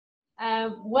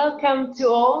Welcome to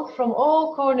all from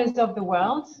all corners of the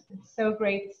world. It's so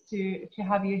great to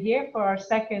have you here for our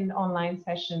second online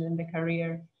session in the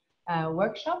career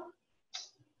workshop.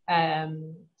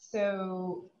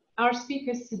 So our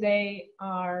speakers today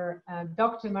are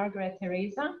Dr. Margarethe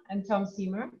and Tom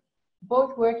Seymour,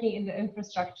 both working in the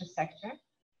infrastructure sector.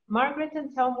 Margarethe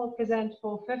and Tom will present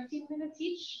for 15 minutes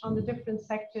each on the different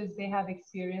sectors they have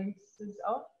experiences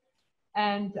of,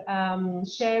 and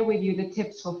share with you the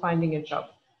tips for finding a job.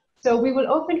 So we will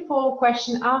open for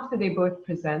question after they both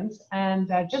present,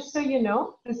 and just so you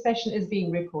know, the session is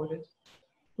being recorded.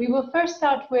 We will first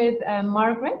start with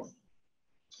Margarethe.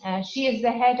 She is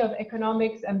the head of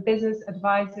economics and business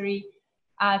advisory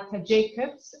at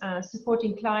Jacobs,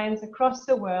 supporting clients across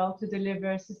the world to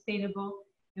deliver sustainable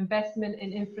investment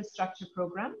in infrastructure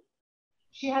program.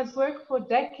 She has worked for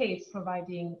decades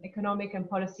providing economic and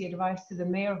policy advice to the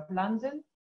Mayor of London,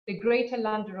 the Greater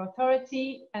London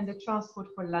Authority, and the Transport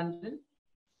for London.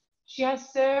 She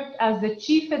has served as the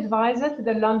Chief Advisor to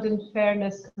the London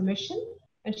Fairness Commission,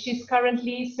 and she's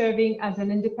currently serving as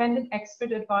an independent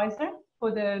expert advisor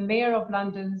for the Mayor of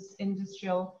London's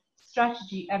Industrial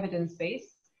Strategy Evidence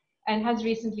Base, and has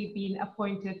recently been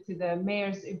appointed to the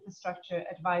Mayor's Infrastructure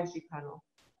Advisory Panel.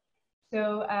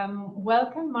 So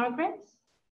welcome, Margarethe.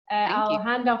 I'll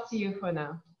hand off to you for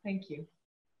now. Thank you.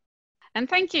 And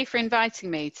thank you for inviting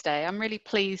me today. I'm really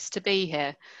pleased to be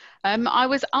here. I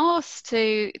was asked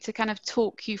to kind of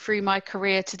talk you through my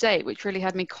career to date, which really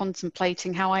had me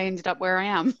contemplating how I ended up where I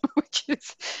am, which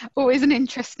is always an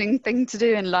interesting thing to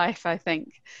do in life, I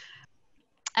think.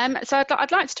 So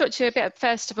I'd like to talk to you a bit,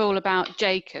 first of all, about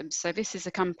Jacobs. So this is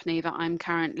a company that I'm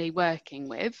currently working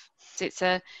with. It's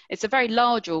a very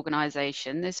large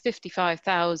organisation. There's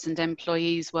 55,000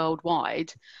 employees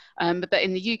worldwide, but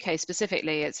in the UK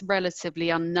specifically, it's relatively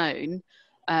unknown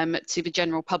to the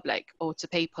general public or to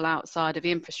people outside of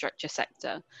the infrastructure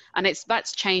sector. And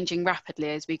that's changing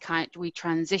rapidly as we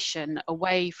transition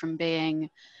away from being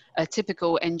a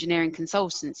typical engineering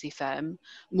consultancy firm,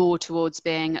 more towards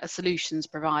being a solutions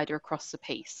provider across the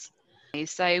piece.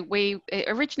 So it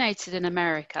originated in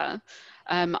America.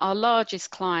 Our largest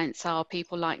clients are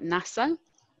people like NASA.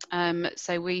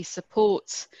 So we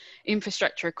support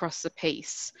infrastructure across the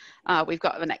piece. We've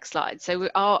got the next slide. So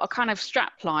our kind of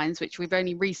strap lines, which we've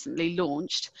only recently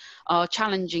launched, are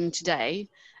challenging today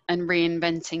and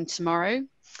reinventing tomorrow.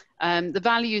 The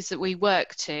values that we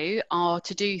work to are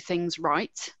to do things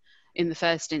right in the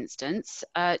first instance,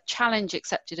 challenge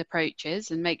accepted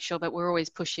approaches and make sure that we're always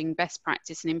pushing best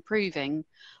practice and improving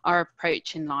our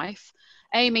approach in life.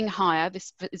 Aiming higher,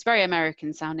 this is very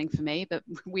American sounding for me, but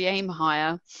we aim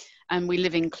higher and we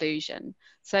live inclusion.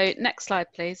 So next slide,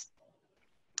 please.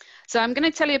 So I'm going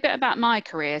to tell you a bit about my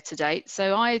career to date.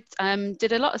 So I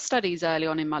did a lot of studies early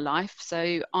on in my life.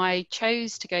 So I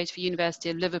chose to go to the University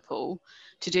of Liverpool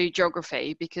to do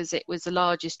geography because it was the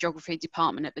largest geography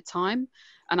department at the time.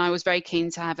 And I was very keen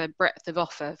to have a breadth of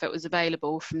offer that was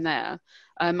available from there.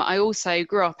 I also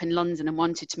grew up in London and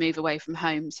wanted to move away from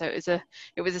home. So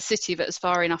it was a city that was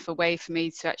far enough away for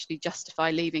me to actually justify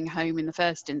leaving home in the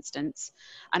first instance.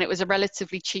 And it was a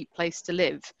relatively cheap place to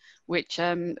live, which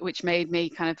made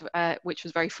me which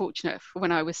was very fortunate for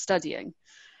when I was studying.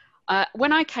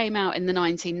 When I came out in the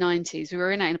 1990s, we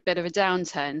were in a bit of a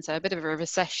downturn, so a bit of a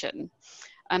recession.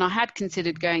 And I had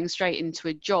considered going straight into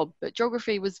a job, but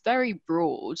geography was very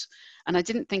broad and I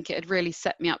didn't think it had really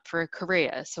set me up for a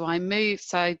career. So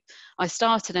I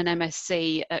started an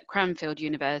MSc at Cranfield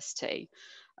University.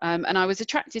 And I was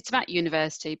attracted to that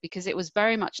university because it was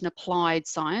very much an applied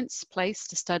science place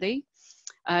to study.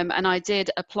 And I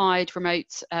did applied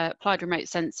remote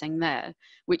sensing there,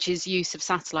 which is use of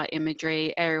satellite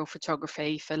imagery, aerial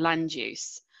photography for land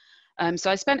use.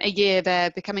 So I spent a year there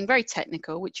becoming very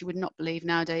technical, which you would not believe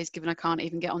nowadays, given I can't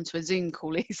even get onto a Zoom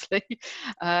call easily.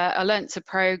 I learnt to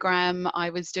program.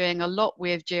 I was doing a lot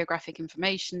with geographic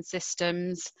information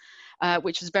systems,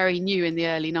 which was very new in the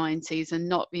early 90s and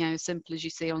not as simple as you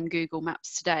see on Google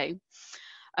Maps today.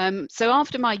 So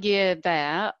after my year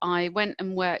there, I went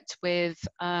and worked with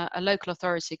a local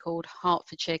authority called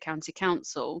Hertfordshire County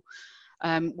Council,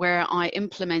 where I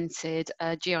implemented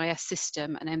a GIS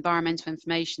system, an environmental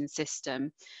information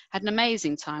system. Had an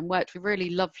amazing time, worked with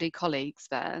really lovely colleagues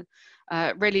there,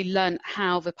 really learnt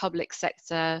how the public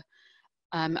sector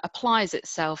applies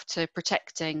itself to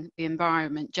protecting the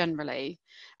environment generally,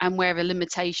 and where the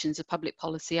limitations of public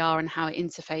policy are and how it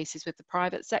interfaces with the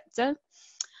private sector.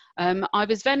 I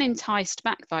was then enticed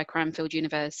back by Cranfield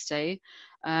University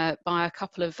by a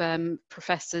couple of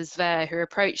professors there who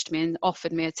approached me and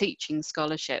offered me a teaching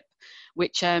scholarship,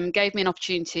 which gave me an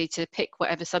opportunity to pick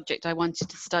whatever subject I wanted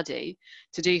to study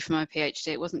to do for my PhD.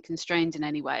 It wasn't constrained in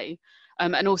any way,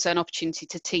 and also an opportunity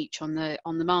to teach on the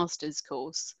master's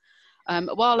course.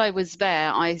 While I was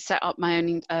there, I set up my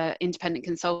own independent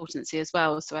consultancy as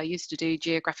well. So I used to do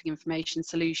geographic information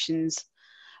solutions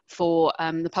for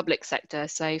the public sector,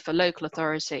 so for local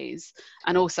authorities,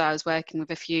 and also I was working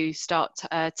with a few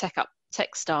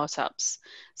tech startups,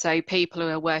 so people who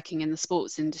are working in the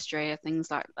sports industry, things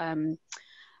like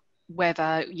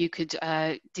whether you could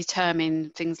determine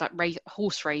things like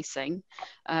horse racing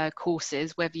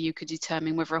courses, whether you could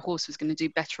determine whether a horse was going to do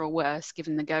better or worse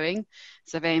given the going.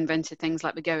 So they invented things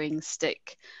like the going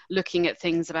stick, looking at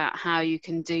things about how you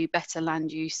can do better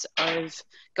land use of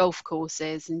golf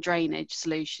courses and drainage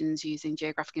solutions using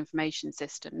geographic information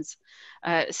systems.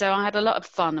 So I had a lot of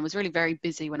fun. I was really very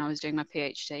busy when I was doing my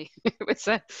PhD. It was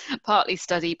partly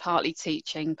study, partly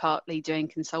teaching, partly doing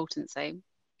consultancy.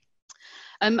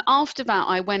 After that,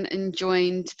 I went and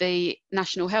joined the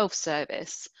National Health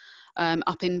Service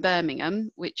up in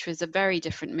Birmingham, which was a very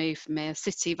different move for me, a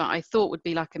city that I thought would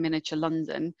be like a miniature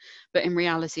London, but in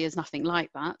reality is nothing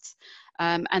like that.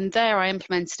 And there I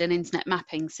implemented an internet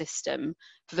mapping system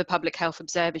for the Public Health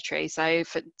Observatory. So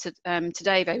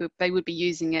today they would be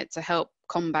using it to help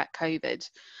combat COVID.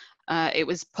 It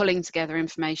was pulling together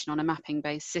information on a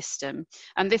mapping-based system,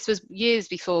 and this was years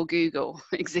before Google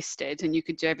existed, and you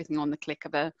could do everything on the click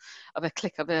of a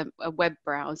web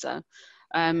browser.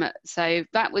 So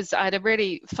that was, I had a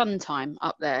really fun time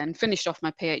up there, and finished off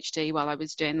my PhD while I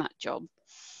was doing that job.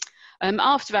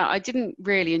 After that, I didn't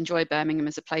really enjoy Birmingham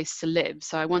as a place to live,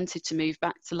 so I wanted to move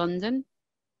back to London.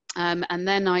 And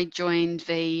then I joined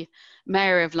the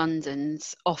Mayor of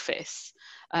London's office.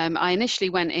 I initially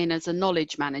went in as a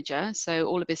knowledge manager, so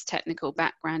all of this technical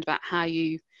background about how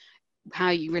you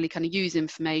really kind of use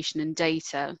information and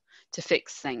data to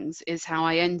fix things is how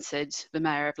I entered the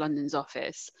Mayor of London's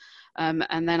office.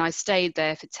 And then I stayed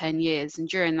there for 10 years, and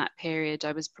during that period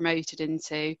I was promoted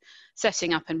into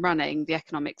setting up and running the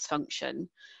economics function.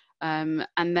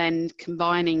 And then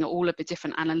combining all of the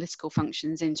different analytical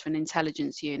functions into an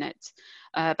intelligence unit.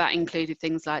 That included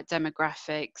things like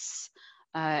demographics,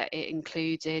 it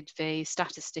included the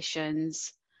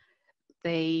statisticians,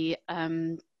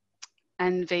 and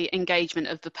the engagement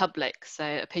of the public,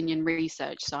 so opinion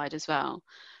research side as well.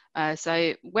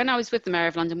 So when I was with the Mayor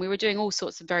of London, we were doing all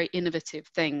sorts of very innovative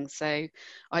things. So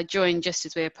I joined just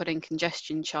as we were putting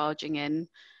congestion charging in.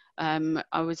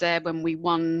 I was there when we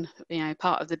won,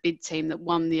 part of the bid team that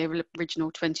won the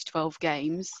original 2012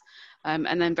 games.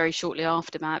 And then very shortly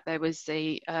after that, there was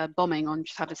the bombing on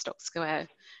Tavistock Square,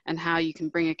 and how you can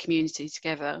bring a community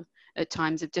together at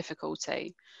times of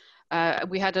difficulty.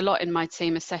 We had a lot in my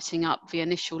team of setting up the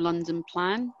initial London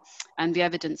plan and the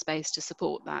evidence base to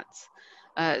support that.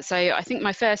 So I think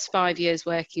my first 5 years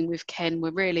working with Ken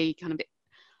were really kind of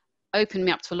opened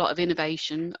me up to a lot of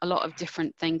innovation, a lot of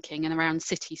different thinking and around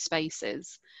city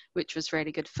spaces, which was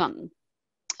really good fun.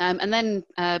 And then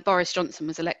Boris Johnson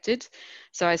was elected.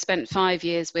 So I spent 5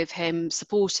 years with him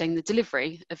supporting the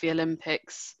delivery of the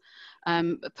Olympics,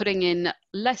 putting in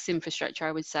less infrastructure,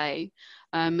 I would say,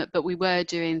 but we were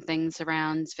doing things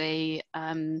around we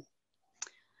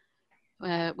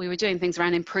were doing things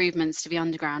around improvements to the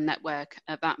underground network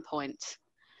at that point.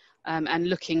 And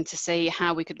looking to see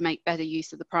how we could make better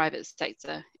use of the private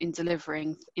sector in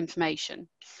delivering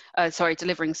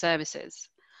delivering services.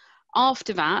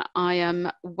 After that,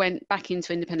 I went back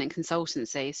into independent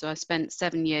consultancy. So I spent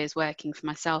 7 years working for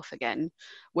myself again,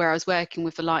 where I was working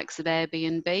with the likes of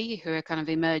Airbnb, who are kind of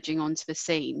emerging onto the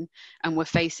scene and were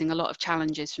facing a lot of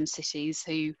challenges from cities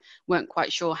who weren't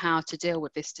quite sure how to deal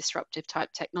with this disruptive type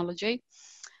technology.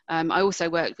 I also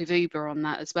worked with Uber on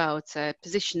that as well, to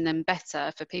position them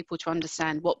better for people to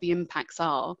understand what the impacts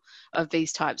are of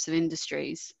these types of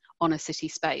industries on a city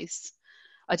space.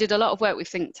 I did a lot of work with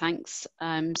think tanks,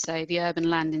 so the Urban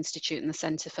Land Institute and the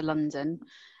Centre for London,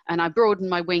 and I broadened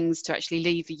my wings to actually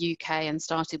leave the UK and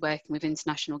started working with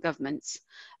international governments.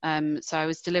 So I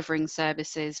was delivering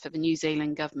services for the New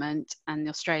Zealand government and the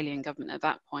Australian government at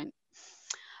that point.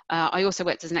 I also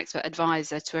worked as an expert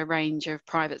advisor to a range of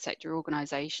private sector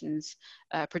organisations,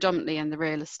 predominantly in the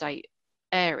real estate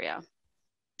area.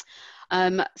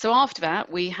 So after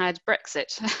that, we had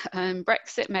Brexit.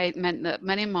 Brexit meant that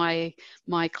many of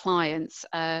my clients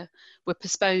were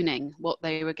postponing what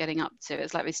they were getting up to.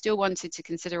 It's like they still wanted to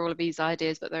consider all of these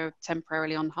ideas, but they were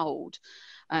temporarily on hold.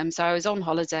 So I was on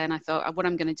holiday, and I thought, what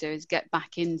I'm going to do is get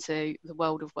back into the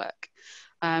world of work.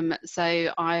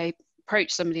 So I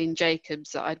approached somebody in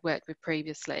Jacobs that I'd worked with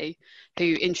previously,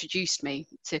 who introduced me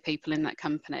to people in that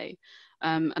company.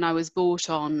 And I was brought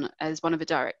on as one of the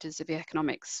directors of the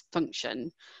economics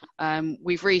function.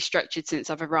 We've restructured since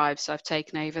I've arrived, so I've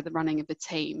taken over the running of the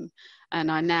team,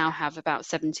 and I now have about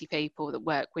 70 people that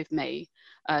work with me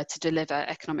to deliver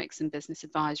economics and business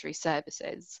advisory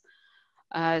services.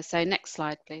 So next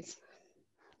slide, please.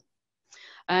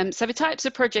 So the types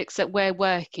of projects that we're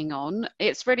working on,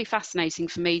 it's really fascinating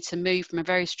for me to move from a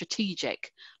very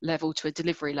strategic level to a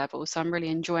delivery level. So I'm really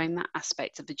enjoying that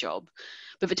aspect of the job.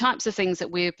 But the types of things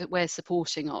that we're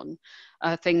supporting on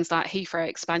are things like Heathrow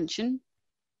expansion.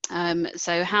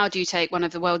 So how do you take one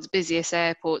of the world's busiest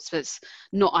airports that's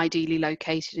not ideally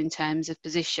located in terms of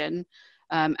position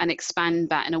and expand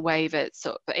that in a way that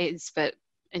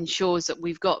ensures that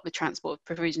we've got the transport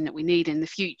provision that we need in the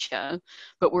future,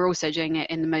 but we're also doing it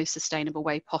in the most sustainable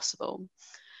way possible.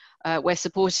 We're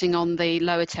supporting on the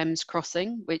Lower Thames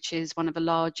Crossing, which is one of the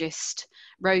largest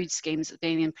road schemes that's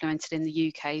been implemented in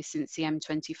the UK since the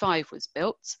M25 was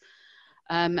built.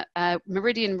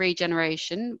 Meridian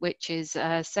Regeneration, which is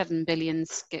a £7 billion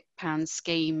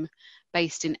scheme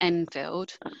based in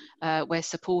Enfield. We're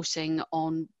supporting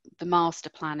on the master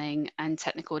planning and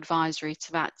technical advisory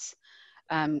to that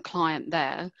client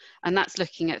there, and that's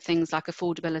looking at things like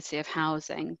affordability of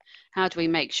housing. How do we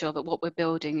make sure that what we're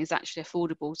building is actually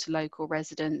affordable to local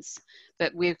residents,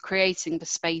 but we're creating the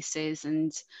spaces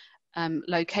and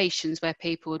locations where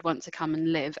people would want to come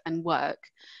and live and work,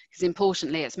 because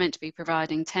importantly it's meant to be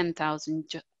providing 10,000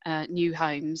 new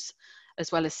homes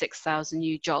as well as 6,000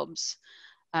 new jobs.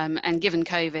 And given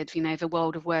COVID, you know, the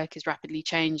world of work is rapidly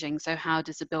changing, so how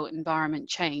does the built environment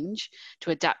change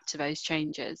to adapt to those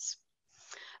changes?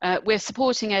 We're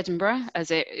supporting Edinburgh as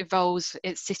it evolves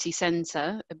its city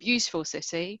centre, a beautiful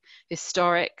city,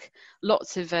 historic,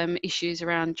 lots of issues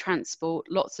around transport,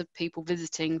 lots of people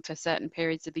visiting for certain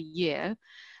periods of the year.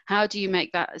 How do you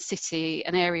make that a city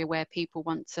an area where people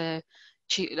want to,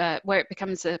 where it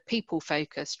becomes a people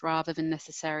focused rather than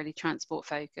necessarily transport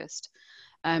focused?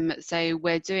 So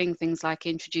we're doing things like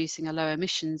introducing a low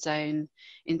emission zone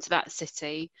into that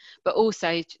city, but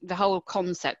also the whole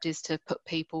concept is to put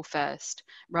people first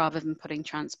rather than putting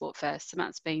transport first. And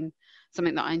that's been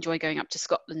something that I enjoy going up to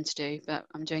Scotland to do, but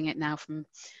I'm doing it now from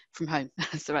home,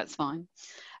 so that's fine.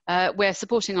 We're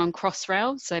supporting on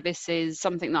Crossrail, so this is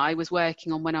something that I was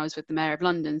working on when I was with the Mayor of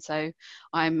London, so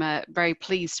I'm very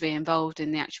pleased to be involved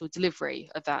in the actual delivery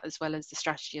of that, as well as the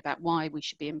strategy about why we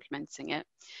should be implementing it.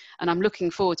 And I'm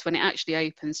looking forward to when it actually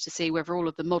opens to see whether all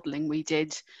of the modelling we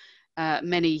did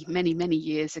many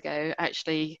years ago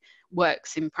actually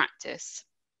works in practice.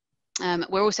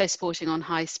 We're also supporting on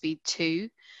High Speed 2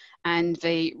 and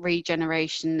the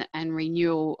regeneration and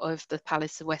renewal of the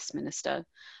Palace of Westminster.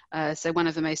 So one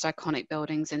of the most iconic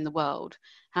buildings in the world.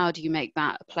 How do you make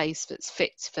that a place that's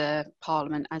fit for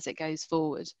Parliament as it goes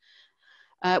forward?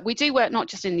 We do work not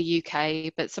just in the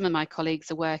UK, but some of my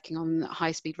colleagues are working on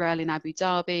high-speed rail in Abu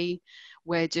Dhabi.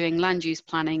 We're doing land use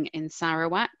planning in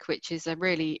Sarawak, which is a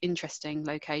really interesting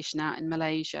location out in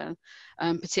Malaysia,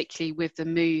 particularly with the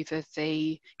move of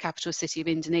the capital city of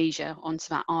Indonesia onto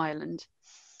that island.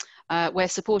 We're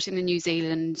supporting the New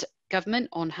Zealand government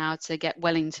on how to get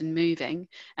Wellington moving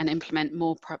and implement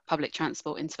more public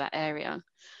transport into that area.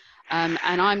 And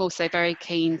I'm also very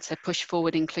keen to push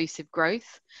forward inclusive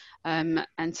growth and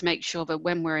to make sure that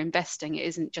when we're investing, it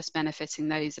isn't just benefiting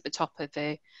those at the top of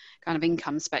the kind of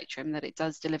income spectrum, that it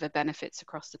does deliver benefits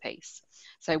across the piece.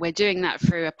 So we're doing that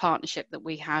through a partnership that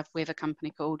we have with a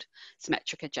company called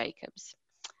Symmetrica Jacobs.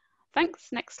 Thanks.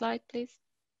 Next slide, please.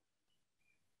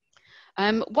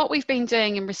 What we've been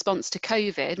doing in response to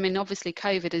COVID, I mean, obviously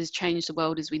COVID has changed the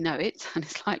world as we know it, and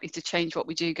it's likely to change what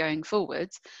we do going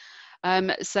forwards.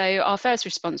 So our first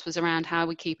response was around how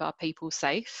we keep our people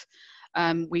safe.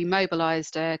 We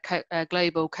mobilised a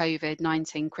global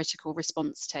COVID-19 critical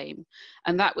response team,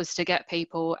 and that was to get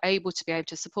people able to be able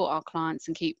to support our clients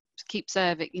and keep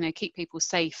serving, you know, keep people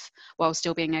safe while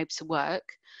still being able to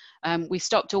work. We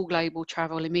stopped all global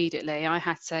travel immediately. I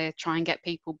had to try and get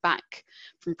people back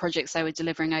from projects they were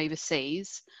delivering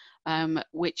overseas,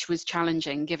 which was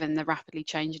challenging given the rapidly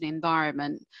changing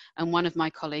environment. And one of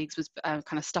my colleagues was kind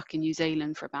of stuck in New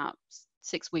Zealand for about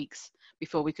 6 weeks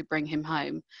before we could bring him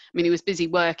home. I mean, he was busy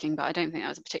working, but I don't think that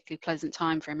was a particularly pleasant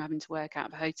time for him having to work out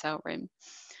of a hotel room.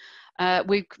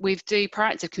 We do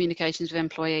proactive communications with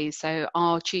employees. So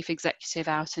our chief executive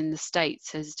out in the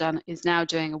States is now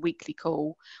doing a weekly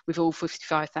call with all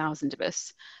 55,000 of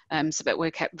us, so that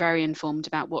we're kept very informed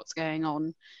about what's going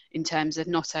on in terms of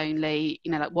not only,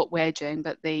 you know, like what we're doing,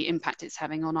 but the impact it's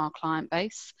having on our client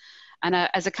base. And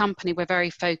as a company, we're very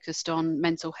focused on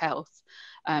mental health.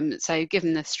 So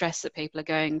given the stress that people are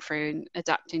going through and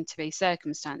adapting to these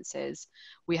circumstances,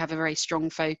 we have a very strong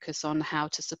focus on how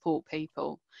to support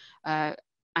people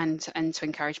and to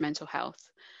encourage mental health.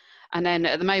 And then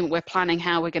at the moment, we're planning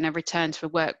how we're going to return to a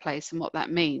workplace and what that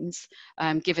means,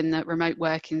 given that remote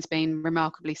working's been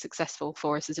remarkably successful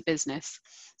for us as a business.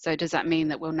 So does that mean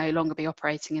that we'll no longer be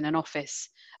operating in an office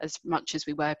as much as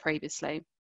we were previously?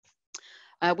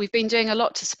 We've been doing a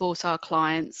lot to support our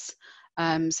clients,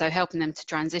 so helping them to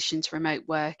transition to remote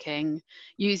working,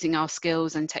 using our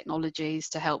skills and technologies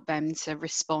to help them to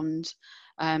respond.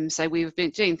 So we've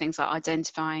been doing things like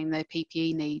identifying the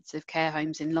PPE needs of care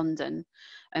homes in London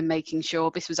and making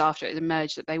sure, this was after it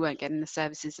emerged that they weren't getting the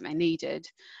services that they needed,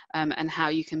 and how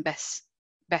you can best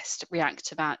react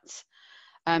to that.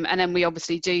 And then we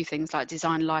obviously do things like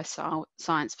design life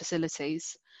science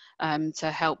facilities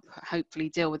to help hopefully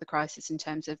deal with the crisis in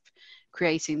terms of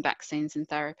creating vaccines and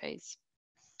therapies.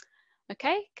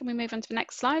 Okay, can we move on to the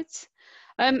next slides?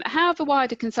 How the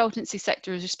wider consultancy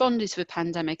sector has responded to the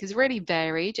pandemic has really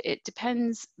varied. It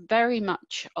depends very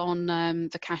much on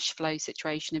the cash flow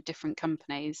situation of different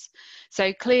companies.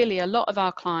 So clearly a lot of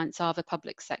our clients are the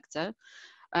public sector,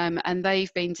 and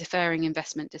they've been deferring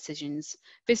investment decisions.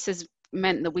 This has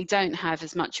meant that we don't have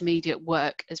as much immediate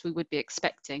work as we would be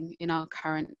expecting in our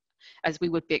current, as we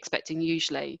would be expecting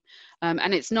usually.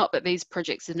 And it's not that these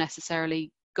projects are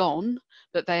necessarily gone,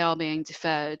 but they are being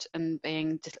deferred and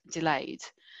being delayed.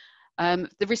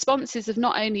 The responses of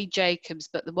not only Jacobs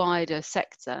but the wider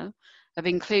sector have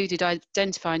included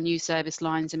identifying new service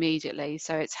lines immediately.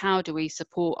 So it's how do we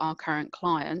support our current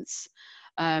clients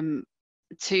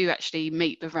to actually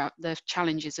meet the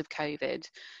challenges of COVID.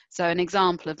 So an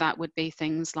example of that would be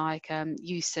things like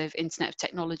use of Internet of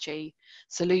Technology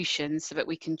solutions so that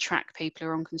we can track people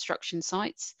who are on construction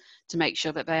sites to make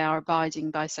sure that they are abiding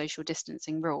by social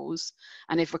distancing rules.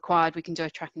 And if required, we can do a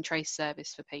track and trace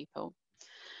service for people.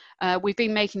 We've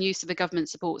been making use of the government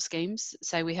support schemes.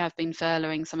 So we have been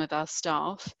furloughing some of our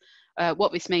staff.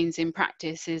 What this means in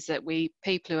practice is that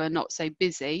people who are not so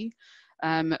busy,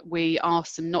 we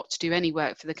asked them not to do any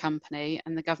work for the company,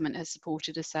 and the government has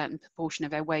supported a certain proportion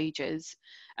of their wages,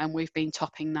 and we've been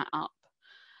topping that up.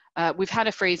 We've had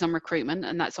a freeze on recruitment,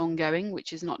 and that's ongoing,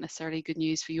 which is not necessarily good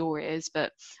news for your ears,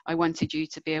 but I wanted you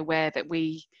to be aware that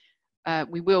we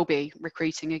will be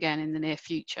recruiting again in the near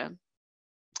future.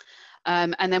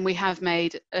 And then we have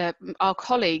made, our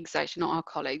colleagues, actually not our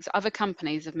colleagues, other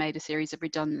companies have made a series of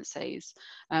redundancies.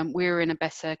 We're in a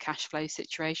better cash flow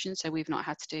situation, so we've not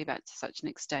had to do that to such an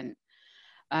extent.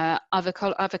 Other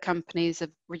companies have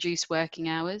reduced working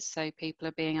hours, so people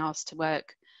are being asked to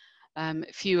work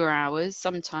fewer hours,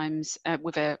 sometimes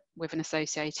with an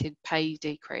associated pay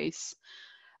decrease.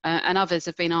 And others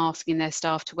have been asking their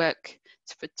staff to work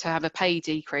to have a pay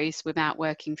decrease without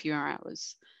working fewer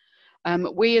hours.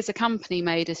 We as a company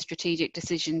made a strategic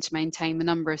decision to maintain the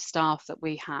number of staff that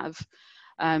we have.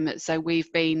 So we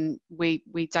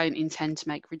don't intend to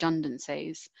make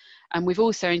redundancies. And we've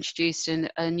also introduced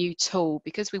a new tool,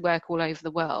 because we work all over the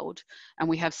world and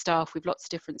we have staff with lots of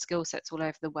different skill sets all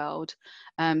over the world.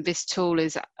 This tool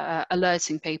is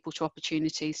alerting people to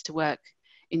opportunities to work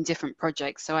in different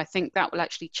projects. So I think that will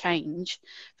actually change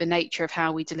the nature of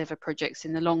how we deliver projects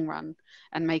in the long run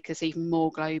and make us even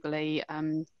more globally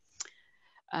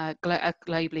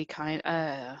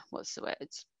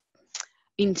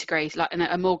integrated, like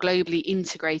a more globally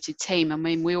integrated team. I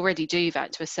mean, we already do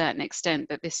that to a certain extent,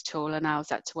 but this tool allows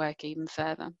that to work even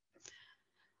further.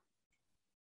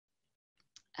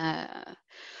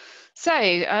 So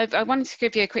I wanted to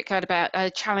give you a quick guide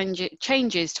about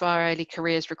changes to our early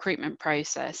careers recruitment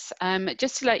process.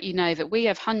 Just to let you know that we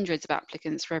have hundreds of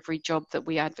applicants for every job that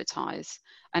we advertise.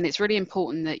 And it's really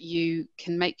important that you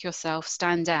can make yourself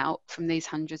stand out from these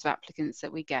hundreds of applicants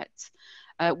that we get.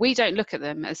 We don't look at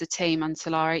them as a team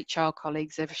until our HR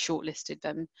colleagues have shortlisted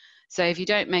them. So if you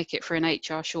don't make it for an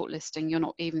HR shortlisting, you're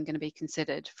not even going to be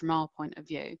considered from our point of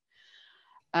view.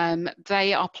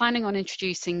 They are planning on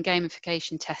introducing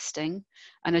gamification testing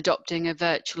and adopting a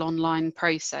virtual online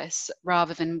process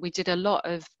rather than we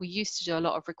used to do a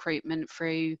lot of recruitment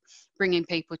through bringing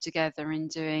people together and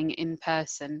doing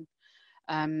in-person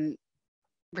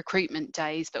recruitment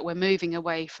days, but we're moving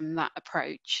away from that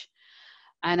approach.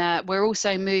 And we're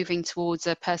also moving towards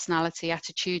a personality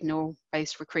attitudinal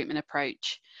based recruitment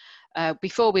approach.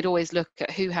 Before we'd always look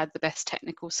at who had the best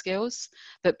technical skills,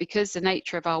 but because the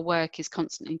nature of our work is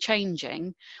constantly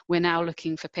changing, we're now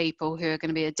looking for people who are going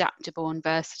to be adaptable and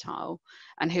versatile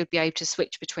and who'd be able to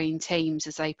switch between teams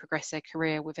as they progress their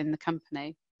career within the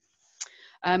company.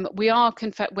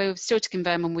 We're still to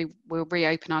confirm when we will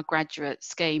reopen our graduate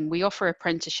scheme. We offer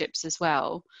apprenticeships as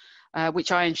well,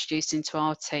 which I introduced into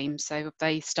our team. So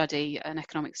they study an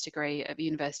economics degree at the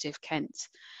University of Kent,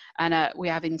 and we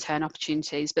have intern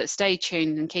opportunities. But stay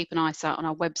tuned and keep an eye out on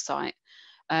our website.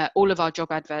 All of our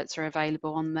job adverts are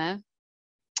available on there,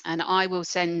 and I will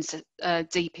send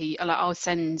I'll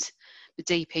send the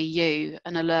DPU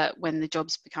an alert when the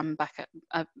jobs become back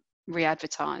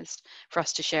re-advertised for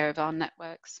us to share with our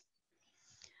networks.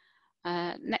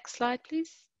 Next slide,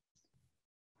 please.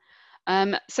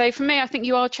 So for me, I think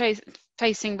you are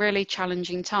facing really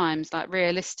challenging times. Like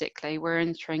realistically, we're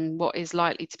entering what is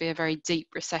likely to be a very deep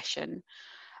recession.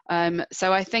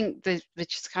 So I think the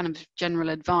just kind of general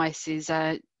advice is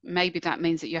maybe that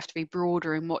means that you have to be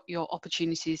broader in what your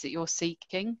opportunities that you're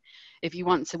seeking. If you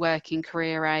want to work in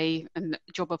career A and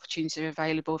job opportunities are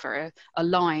available that are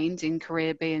aligned in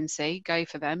career B and C, go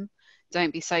for them.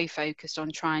 Don't be so focused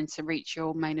on trying to reach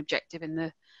your main objective in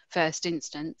the first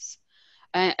instance.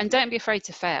 And don't be afraid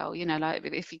to fail. You know, like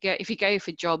if you go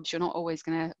for jobs, you're not always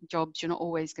going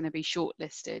to be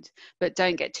shortlisted. But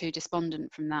don't get too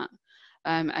despondent from that.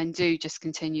 And do just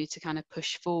continue to kind of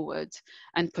push forward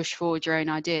your own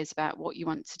ideas about what you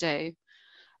want to do.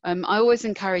 I always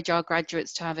encourage our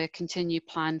graduates to have a continued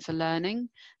plan for learning.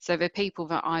 So the people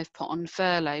that I've put on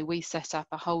furlough, we set up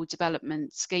a whole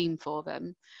development scheme for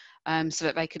them so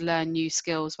that they could learn new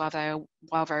skills while they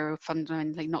were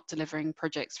fundamentally not delivering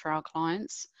projects for our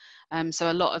clients.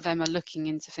 So a lot of them are looking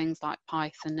into things like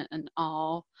Python and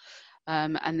R.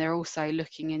 And they're also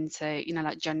looking into, you know,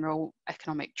 like general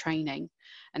economic training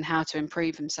and how to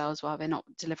improve themselves while they're not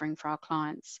delivering for our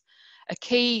clients. A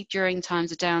key during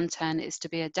times of downturn is to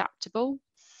be adaptable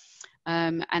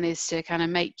and is to kind of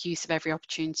make use of every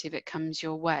opportunity that comes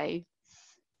your way.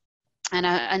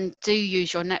 And do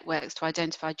use your networks to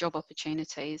identify job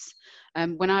opportunities.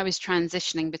 When I was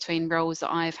transitioning between roles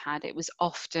that I've had, it was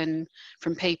often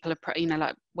from people, you know,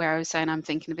 like where I was saying I'm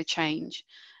thinking of a change.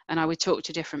 And I would talk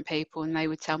to different people and they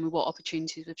would tell me what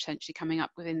opportunities were potentially coming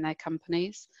up within their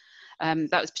companies. That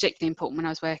was particularly important when I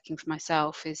was working for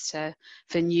myself, is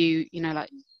for new, you know, like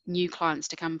new clients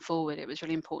to come forward. It was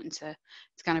really important to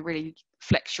kind of really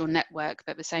flex your network,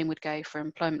 but the same would go for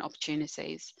employment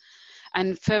opportunities.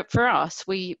 And for us,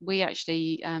 we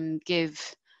actually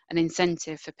give an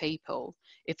incentive for people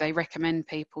if they recommend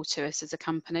people to us as a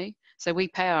company. So we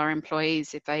pay our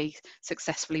employees if they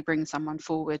successfully bring someone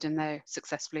forward and they're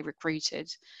successfully recruited.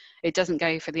 It doesn't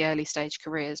go for the early stage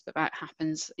careers, but that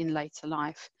happens in later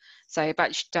life. So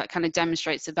that kind of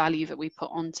demonstrates the value that we put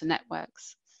onto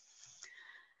networks.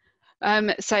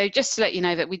 So just to let you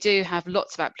know that we do have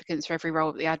lots of applicants for every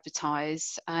role that we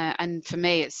advertise. And for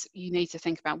me, you need to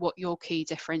think about what your key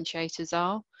differentiators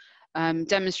are.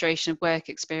 Demonstration of work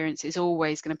experience is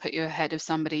always going to put you ahead of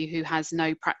somebody who has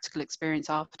no practical experience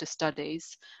after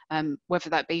studies, whether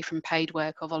that be from paid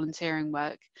work or volunteering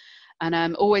work.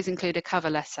 And always include a cover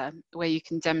letter where you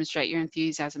can demonstrate your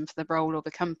enthusiasm for the role or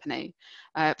the company.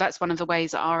 That's one of the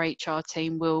ways that our HR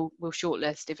team will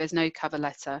shortlist. If there's no cover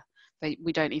letter,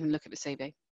 we don't even look at the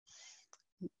CV.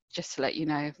 Just to let you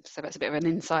know, so that's a bit of an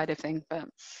insider thing. But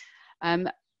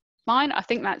mine, I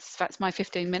think that's my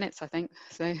 15 minutes, I think.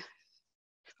 So,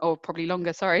 or probably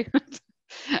longer, sorry.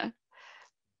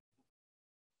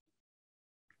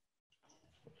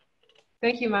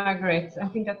 Thank you, Margarethe. I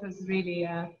think that was really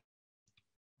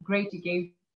great. You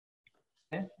gave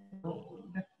the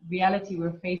reality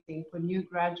we're facing for new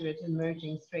graduates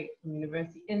emerging straight from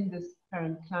university in this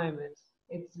current climate.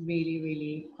 It's really,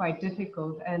 really quite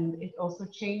difficult, and it also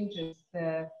changes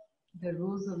the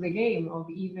rules of the game of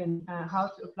even how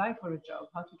to apply for a job,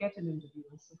 how to get an interview,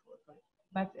 and so forth.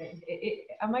 But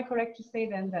am I correct to say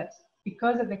then that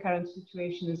because of the current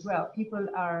situation as well, people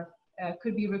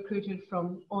could be recruited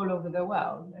from all over the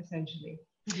world, essentially?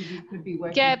 Could be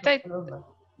working all over.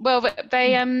 Well,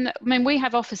 I mean, we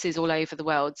have offices all over the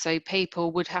world, so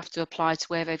people would have to apply to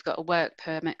where they've got a work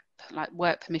permit, like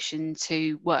work permission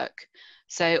to work.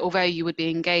 So although you would be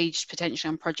engaged potentially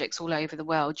on projects all over the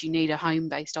world, you need a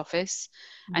home-based office.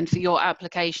 Mm-hmm. And for your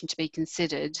application to be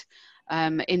considered,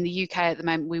 in the UK at the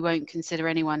moment, we won't consider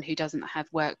anyone who doesn't have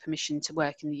work permission to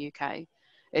work in the UK.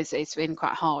 It's been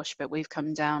quite harsh, but we've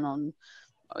come down on,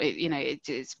 you know,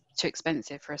 it's too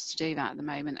expensive for us to do that at the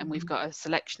moment. And we've got a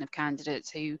selection of candidates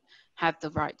who have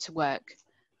the right to work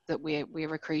that we're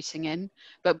recruiting in.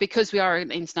 But because we are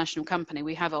an international company,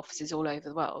 we have offices all over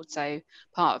the world. So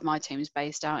part of my team is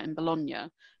based out in Bologna.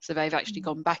 So they've actually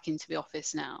gone back into the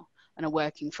office now and are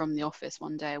working from the office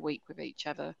one day a week with each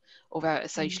other, although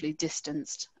socially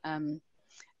distanced,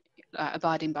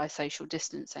 abiding by social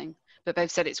distancing. but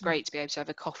they've said it's great to be able to have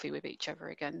a coffee with each other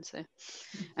again, so,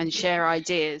 and share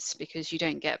ideas, because you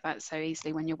don't get that so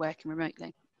easily when you're working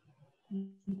remotely.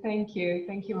 Thank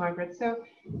you, Margaret. So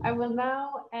I will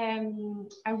now, I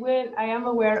am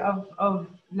aware of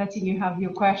letting you have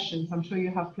your questions. I'm sure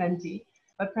you have plenty,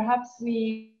 but perhaps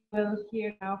we will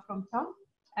hear now from Tom.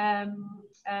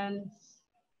 And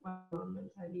one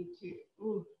moment, I need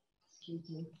to, excuse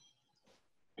me.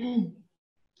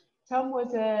 Tom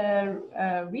was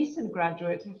a recent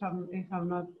graduate, if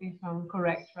I'm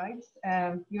correct, right?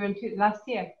 You were last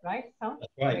year, right, Tom?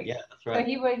 That's right. Yeah, that's right.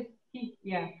 So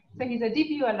so he's a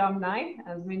DPU alumni,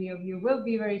 as many of you will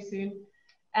be very soon,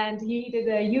 and he did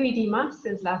a UED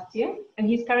Masters last year, and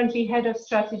he's currently head of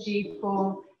strategy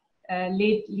for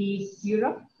Lease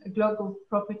Europe, a global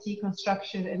property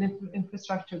construction and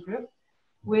infrastructure group,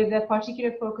 with a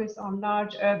particular focus on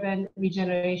large urban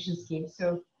regeneration schemes.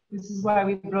 So this is why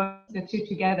we brought the two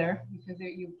together, because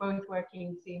you're both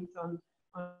working, seems, on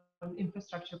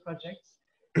infrastructure projects.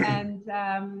 And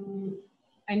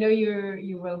I know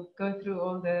you will go through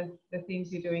all the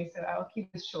things you're doing, so I'll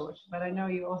keep this short. But I know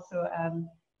you also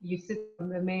you sit on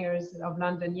the Mayors of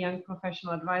London Young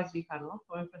Professional Advisory Panel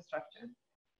for Infrastructure.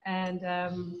 And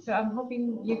so I'm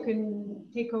hoping you can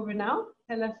take over now.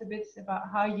 Tell us a bit about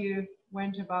how you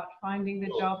went about finding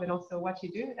the job and also what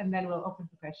you do, and then we'll open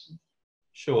for questions.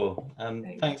 Sure.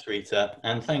 Thanks, Rita,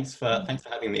 and thanks for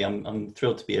having me. I'm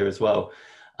thrilled to be here as well.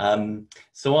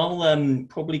 So I'll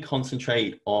probably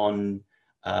concentrate on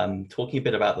talking a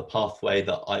bit about the pathway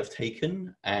that I've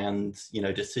taken, and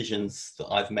decisions that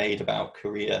I've made about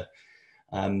career.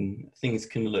 Things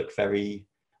can look very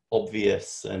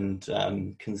obvious and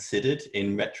considered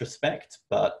in retrospect,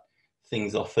 but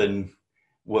things often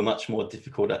were much more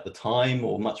difficult at the time,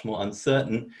 or much more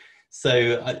uncertain.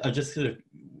 So I just sort of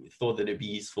thought that it'd be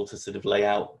useful to sort of lay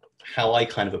out how I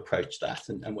kind of approached that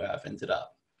and where I've ended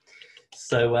up.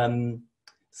 So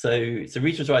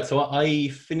Rita's right. So I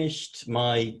finished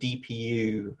my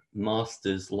DPU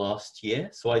Masters last year.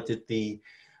 So I did the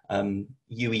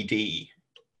UED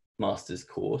Masters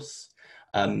course.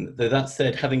 Though that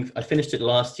said, I finished it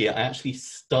last year, I actually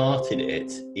started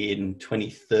it in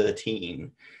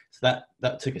 2013. So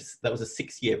that was a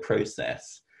 6-year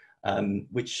process,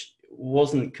 which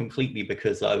wasn't completely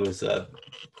because I was a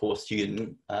poor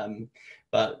student,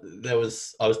 but I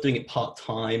was doing it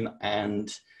part-time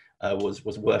and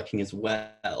was working as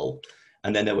well.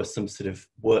 And then there was some sort of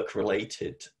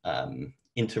work-related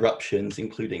interruptions,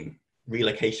 including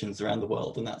relocations around the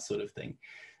world and that sort of thing.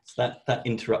 So that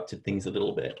interrupted things a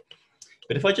little bit.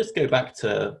 But if I just go back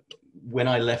to when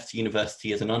I left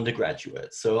university as an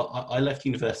undergraduate, so I left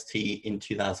university in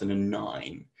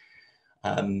 2009.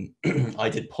 I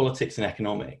did politics and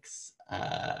economics,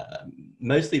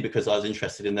 mostly because I was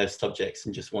interested in those subjects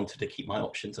and just wanted to keep my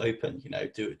options open,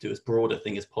 do as broad a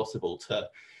thing as possible to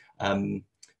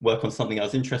work on something I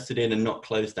was interested in and not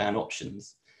close down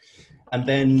options. And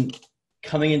then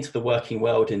coming into the working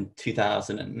world in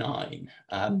 2009,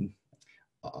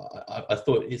 I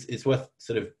thought it's worth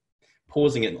sort of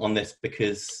pausing it on this,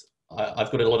 because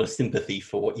I've got a lot of sympathy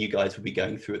for what you guys would be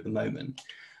going through at the moment.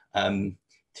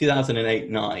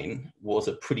 2008-09 was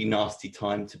a pretty nasty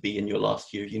time to be in your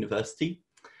last year of university.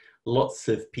 Lots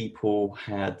of people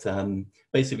had,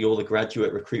 basically all the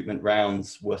graduate recruitment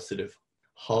rounds were sort of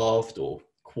halved or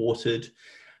quartered.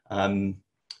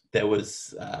 There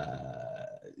was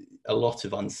a lot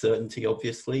of uncertainty,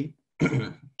 obviously.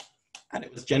 And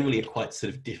it was generally a quite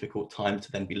sort of difficult time to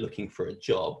then be looking for a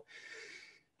job.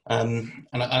 And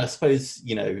I suppose,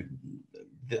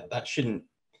 that shouldn't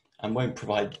and won't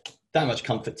provide that much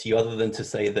comfort to you, other than to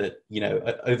say that,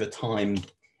 over time,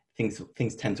 things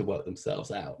tend to work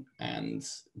themselves out. And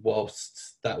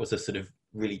whilst that was a sort of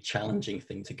really challenging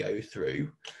thing to go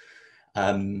through,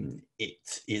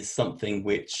 it is something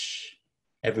which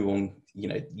everyone,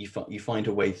 you find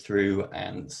a way through.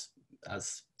 And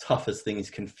as tough as things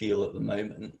can feel at the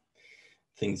moment,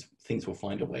 things will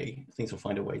find a way. Things will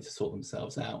find a way to sort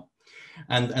themselves out.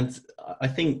 And I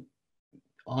think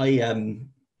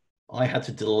I had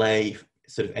to delay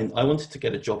and I wanted to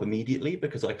get a job immediately,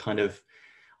 because I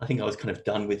think I was kind of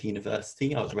done with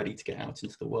university. I was ready to get out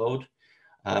into the world.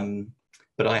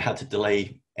 But I had to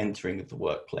delay entering the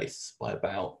workplace by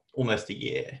about almost a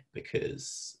year,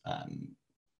 because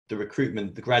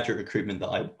the graduate recruitment that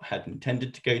I had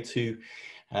intended to go to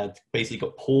had basically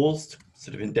got paused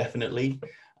sort of indefinitely.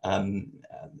 Then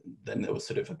there was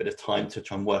sort of a bit of time to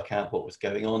try and work out what was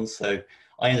going on. So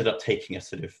I ended up taking a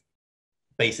sort of,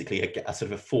 basically a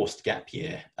sort of a forced gap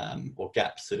year, or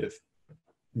gap sort of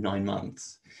 9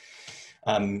 months.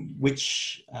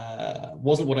 which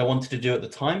wasn't what I wanted to do at the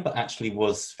time, but actually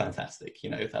was fantastic. You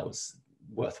know, that was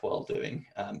worthwhile doing.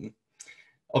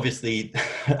 Obviously,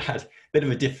 had a bit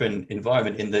of a different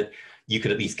environment in that you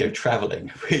could at least go traveling,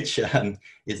 which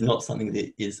is not something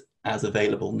that is as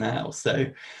available now. So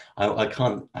I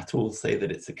can't at all say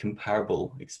that it's a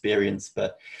comparable experience,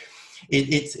 but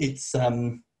it's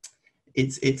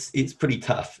pretty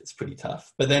tough. It's pretty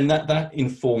tough. But then that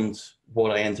informed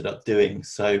what I ended up doing.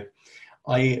 So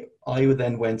I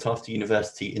then went after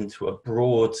university into a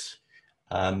broad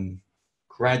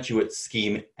graduate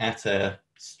scheme at a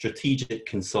strategic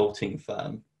consulting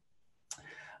firm.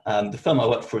 The firm I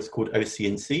work for is called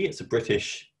OC&C. It's a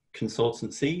British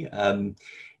consultancy.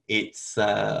 It's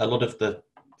a lot of the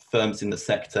firms in the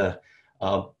sector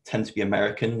tend to be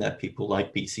American. They're people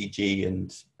like BCG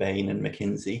and Bain and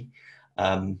McKinsey.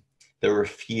 There are a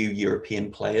few European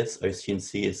players.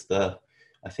 OC&C is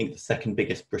I think the second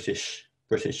biggest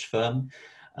British firm.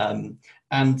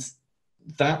 And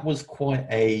that was quite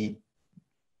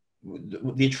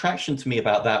the attraction to me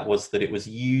about that was that it was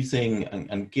using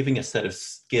and giving a set of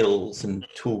skills and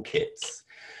toolkits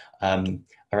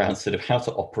around sort of how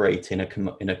to operate in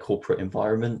a corporate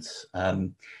environment,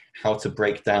 how to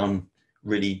break down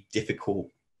really difficult,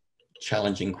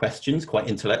 challenging questions, quite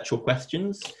intellectual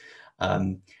questions,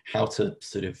 how to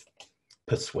sort of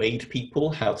persuade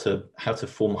people, how to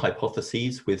form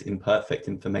hypotheses with imperfect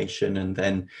information and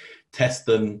then test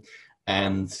them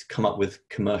and come up with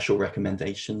commercial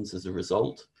recommendations as a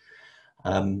result.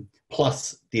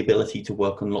 Plus the ability to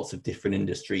work on lots of different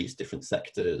industries, different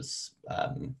sectors.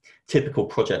 Typical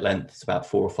project length is about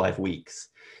 4 or 5 weeks.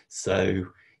 So,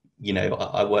 you know,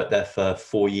 I worked there for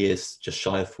 4 years, just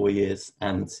shy of 4 years.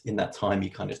 And in that time,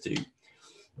 you kind of do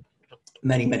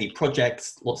many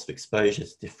projects, lots of exposure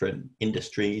to different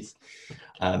industries,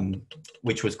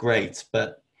 which was great.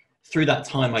 But through that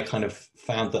time, I kind of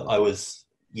found that I was,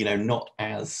 you know, not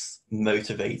as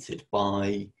motivated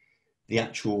by the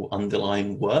actual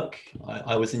underlying work.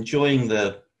 I was enjoying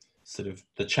the sort of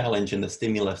the challenge and the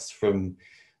stimulus from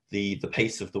the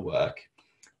pace of the work,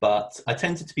 but I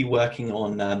tended to be working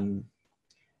on,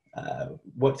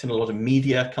 worked in a lot of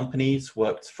media companies,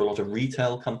 worked for a lot of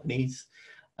retail companies,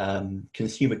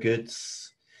 consumer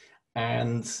goods,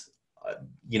 and,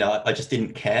 you know, I just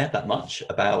didn't care that much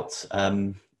about,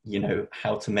 you know,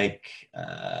 how to make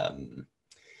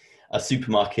a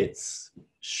supermarket's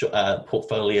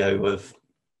portfolio of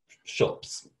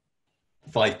shops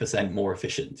 5% more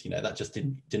efficient. You know, that just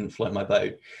didn't float my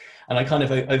boat. And I kind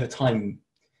of over time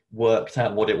worked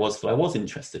out what it was that I was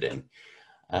interested in.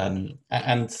 And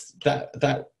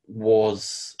that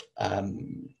was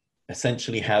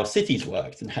essentially how cities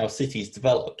worked and how cities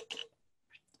developed.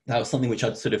 That was something which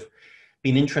I'd sort of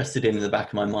been interested in the back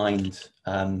of my mind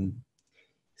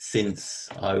since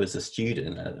I was a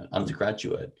student, an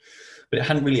undergraduate. But it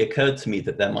hadn't really occurred to me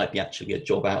that there might be actually a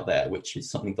job out there, which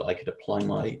is something that I could apply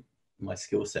my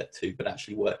skill set to, but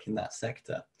actually work in that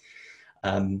sector.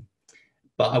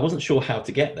 But I wasn't sure how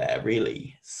to get there,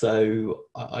 really. So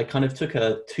I kind of took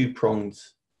a two-pronged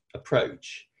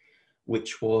approach,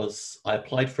 which was I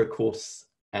applied for a course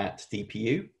at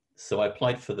DPU. So I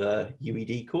applied for the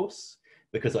UED course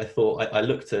because I thought I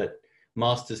looked at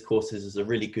master's courses as a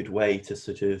really good way to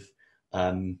sort of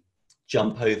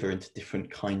jump over into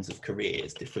different kinds of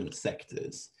careers, different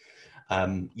sectors.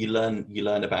 You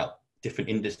learn about different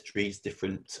industries,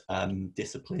 different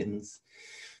disciplines.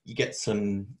 You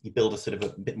build a sort of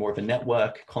a bit more of a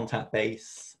network, contact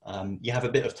base. You have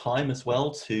a bit of time as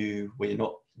well where you're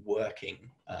not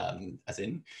working, as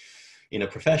in a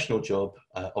professional job,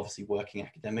 obviously working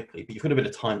academically, but you've got a bit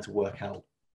of time to work out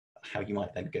how you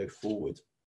might then go forward.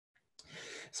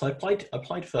 So I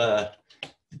applied for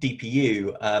the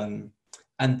DPU,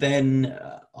 and then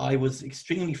I was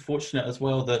extremely fortunate as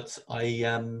well that I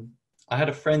had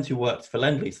a friend who worked for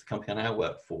Lend-Lease, the company I now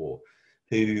work for,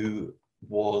 who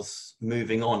was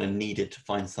moving on and needed to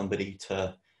find somebody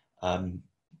to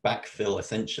backfill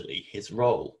essentially his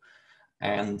role,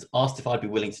 and asked if I'd be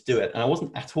willing to do it. And I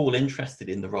wasn't at all interested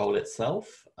in the role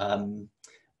itself,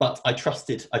 but I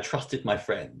trusted my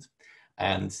friend,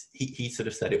 and he sort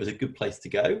of said it was a good place to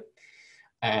go.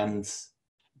 And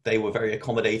they were very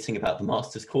accommodating about the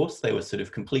master's course. They were sort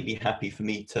of completely happy for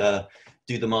me to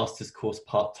do the master's course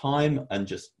part-time and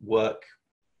just work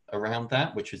around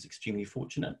that, which was extremely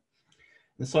fortunate.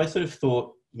 And so I sort of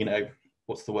thought, you know,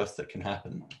 what's the worst that can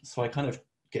happen? So I kind of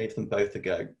gave them both a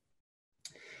go.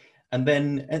 And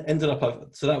then ended up,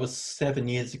 so that was 7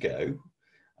 years ago.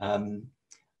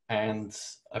 And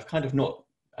I've kind of not,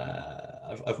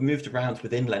 I've moved around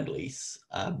within Lend-Lease,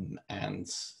 and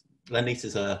Lend-Lease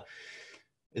is a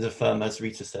is a firm, as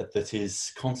Rita said, that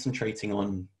is concentrating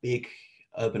on big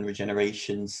urban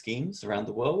regeneration schemes around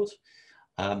the world,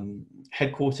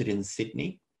 headquartered in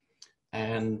Sydney.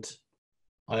 And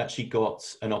I actually got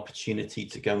an opportunity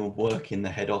to go and work in the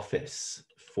head office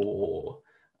for,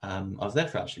 I was there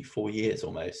for actually 4 years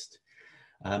almost.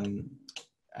 And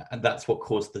that's what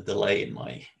caused the delay in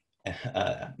my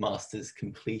master's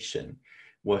completion.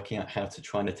 Working out how to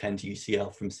try and attend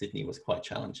UCL from Sydney was quite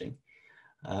challenging.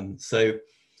 So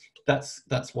that's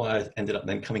why I ended up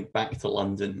then coming back to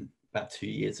London about 2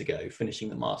 years ago, finishing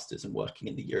the master's and working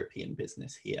in the European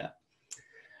business here.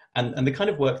 And the kind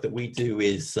of work that we do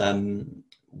is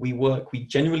we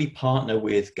generally partner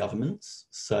with governments.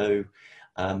 So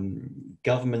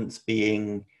governments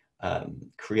being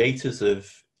creators of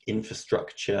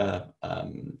infrastructure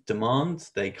demand,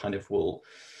 they kind of will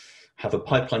have a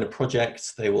pipeline of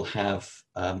projects. They will have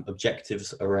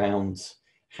objectives around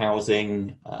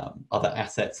housing, other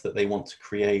assets that they want to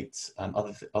create,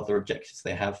 other objectives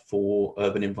they have for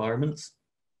urban environments.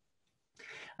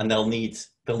 And they'll need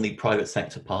private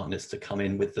sector partners to come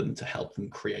in with them to help them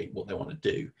create what they want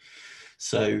to do.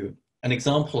 So an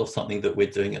example of something that we're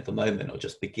doing at the moment, or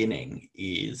just beginning,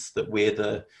 is that we're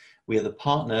the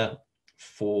partner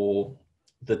for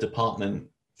the Department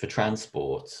for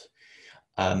Transport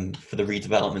for the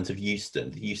redevelopment of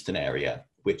Euston, the Euston area,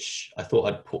 which I thought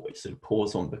I'd sort of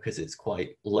pause on because it's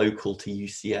quite local to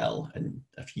UCL, and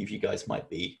a few of you guys might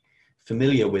be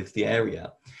familiar with the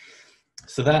area.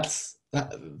 So the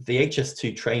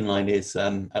HS2 train line is,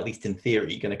 at least in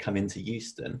theory, going to come into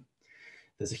Euston.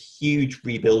 There's a huge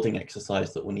rebuilding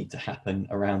exercise that will need to happen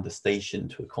around the station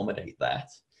to accommodate that.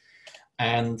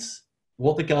 And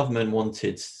what the government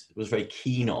was very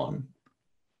keen on,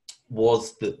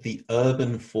 was that the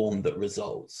urban form that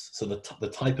results, so the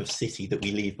type of city that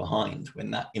we leave behind when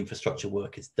that infrastructure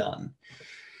work is done,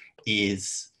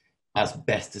 is as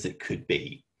best as it could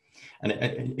be. And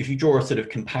if you draw a sort of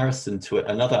comparison to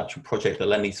another actual project that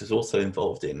Lendlease was also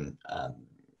involved in a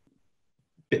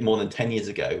bit more than 10 years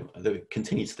ago, that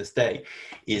continues to this day,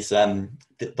 is the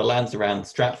lands around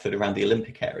Stratford, around the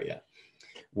Olympic area,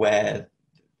 where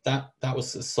that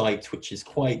was a site which is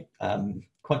quite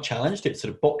challenged. It's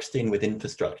sort of boxed in with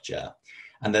infrastructure,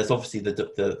 and there's obviously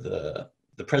the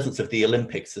presence of the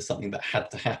Olympics as something that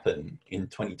had to happen in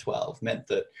 2012 meant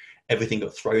that everything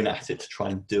got thrown at it to try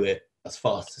and do it as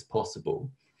fast as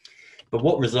possible. But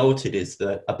what resulted is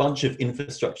that a bunch of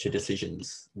infrastructure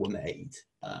decisions were made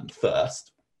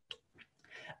first,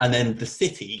 and then the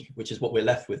city, which is what we're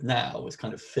left with now, was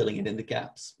kind of filling it in the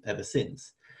gaps ever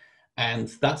since. And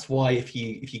that's why if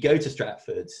you go to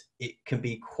Stratford, it can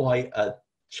be quite a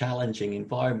challenging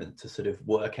environment to sort of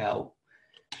work out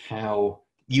how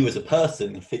you as a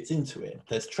person fits into it.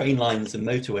 There's train lines and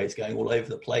motorways going all over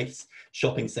the place,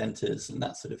 shopping centres and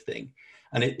that sort of thing.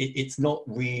 And it's not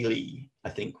really, I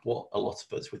think, what a lot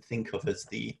of us would think of as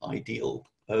the ideal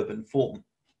urban form.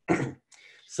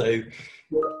 So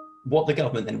what the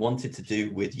government then wanted to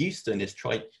do with Euston is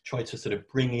try to sort of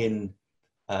bring in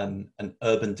an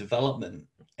urban development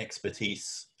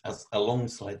expertise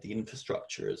alongside the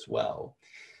infrastructure as well.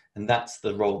 And that's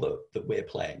the role that we're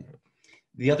playing.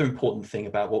 The other important thing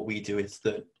about what we do is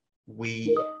that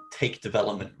we take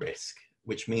development risk,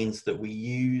 which means that we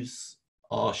use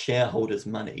our shareholders'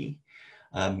 money,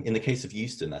 in the case of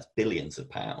Euston, that's billions of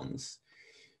pounds,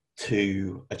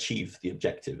 to achieve the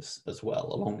objectives as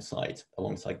well,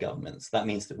 alongside governments. That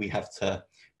means that we have to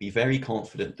be very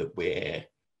confident that we're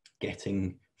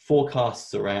getting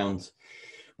forecasts around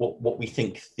what we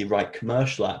think the right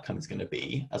commercial outcome is going to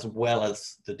be, as well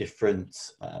as the different,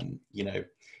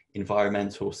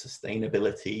 environmental,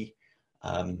 sustainability,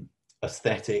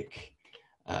 aesthetic,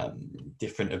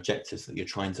 different objectives that you're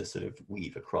trying to sort of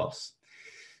weave across.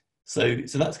 So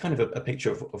that's kind of a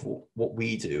picture of what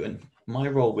we do. And my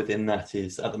role within that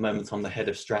is, at the moment, I'm the head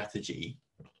of strategy,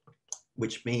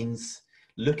 which means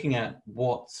looking at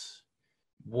what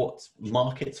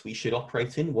markets we should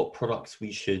operate in, what products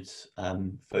we should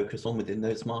focus on within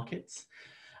those markets,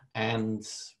 and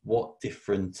what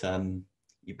different,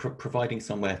 providing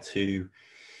somewhere to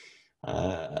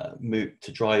move,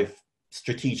 to drive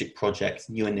strategic projects,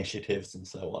 new initiatives, and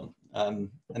so on.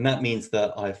 And that means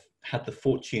that I've had the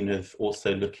fortune of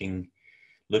also looking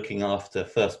after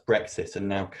first Brexit and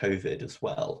now COVID as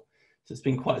well. So it's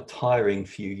been quite a tiring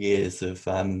few years of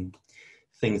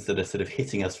things that are sort of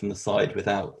hitting us from the side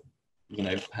without,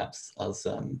 perhaps us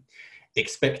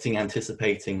expecting,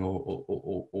 anticipating,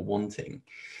 or wanting.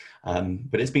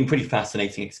 But it's been a pretty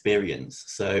fascinating experience.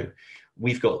 So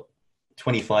we've got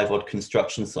 25 odd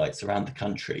construction sites around the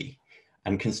country,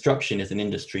 And construction is an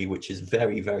industry which is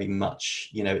very, very much,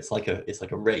 you know, it's like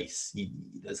a race.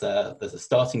 There's a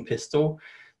starting pistol,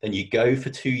 then you go for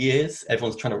 2 years.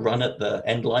 Everyone's trying to run at the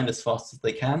end line as fast as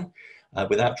they can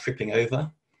without tripping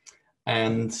over,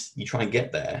 and you try and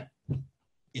get there.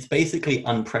 It's basically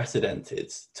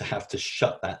unprecedented to have to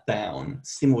shut that down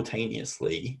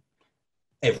simultaneously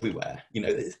everywhere. You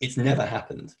know, it's never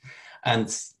happened.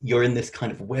 And you're in this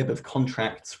kind of web of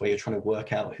contracts where you're trying to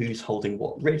work out who's holding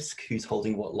what risk, who's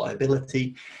holding what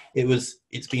liability.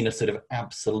 It's been a sort of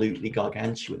absolutely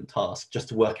gargantuan task just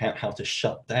to work out how to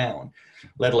shut down,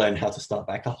 let alone how to start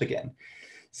back up again.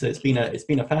 So it's been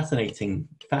a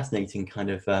fascinating kind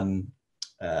of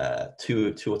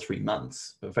 2 or 3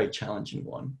 months, but a very challenging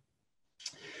one.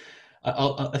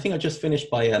 I think I just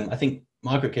finished by I think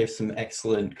Margaret gave some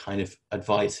excellent kind of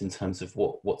advice in terms of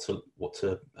what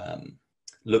to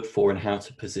look for and how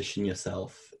to position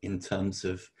yourself in terms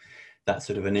of that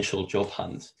sort of initial job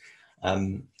hunt.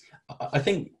 I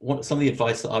think some of the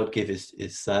advice that I would give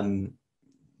is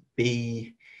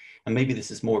be, and maybe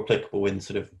this is more applicable in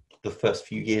sort of the first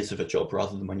few years of a job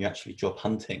rather than when you're actually job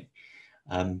hunting,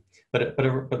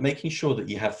 but making sure that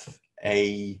you have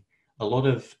a lot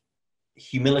of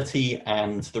humility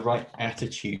and the right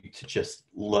attitude to just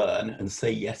learn and say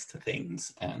yes to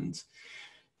things, and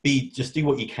just do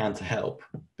what you can to help,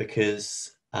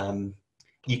 because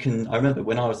you can. I remember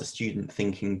when I was a student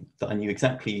thinking that I knew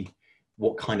exactly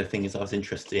what kind of things I was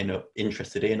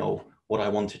interested in or what I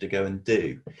wanted to go and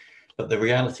do, but the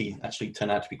reality actually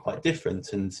turned out to be quite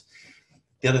different. And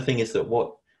the other thing is that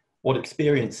what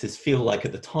experiences feel like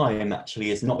at the time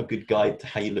actually is not a good guide to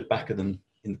how you look back at them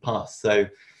in the past. So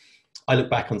I look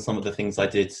back on some of the things I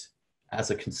did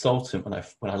as a consultant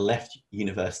when I left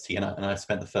university, and I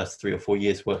spent the first 3 or 4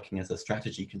 years working as a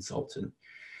strategy consultant.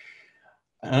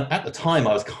 And at the time,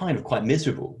 I was kind of quite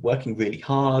miserable, working really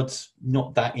hard,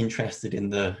 not that interested in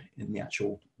the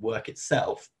actual work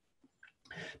itself.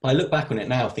 But I look back on it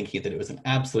now thinking that it was an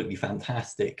absolutely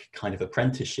fantastic kind of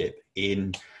apprenticeship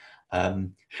in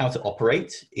how to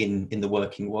operate in the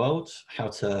working world, how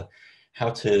to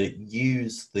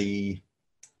use the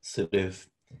sort of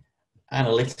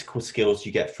analytical skills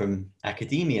you get from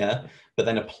academia, but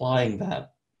then applying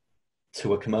that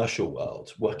to a commercial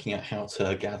world, working out how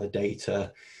to gather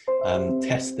data,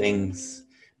 test things,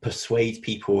 persuade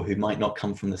people who might not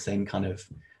come from the same kind of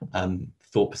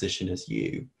thought position as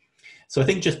you. So I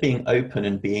think just being open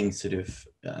and being sort of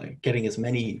getting as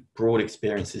many broad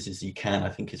experiences as you can, I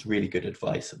think is really good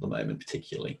advice at the moment,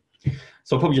 particularly.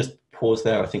 So I'll probably just pause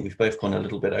there. I think we've both gone a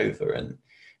little bit over and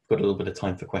got a little bit of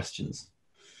time for questions.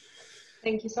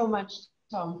 Thank you so much,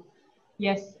 Tom.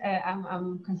 Yes,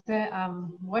 I'm concerned.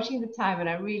 I'm watching the time, and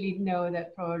I really know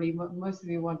that probably most of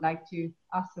you would like to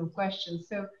ask some questions.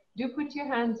 So do put your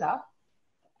hands up.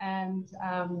 And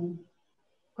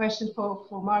question for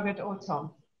Margaret or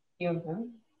Tom, any of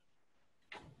them.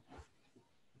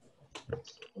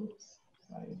 Oops,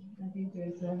 sorry. I think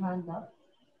there's a hand up.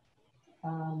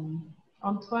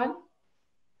 Antoine,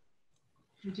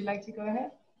 would you like to go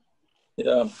ahead?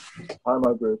 Yeah. Hi,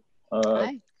 Margaret.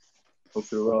 Hi. Hope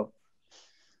you're well.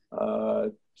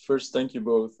 First, thank you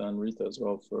both, and Rita as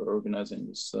well, for organizing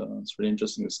this really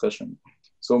interesting discussion.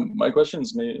 So my question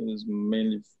is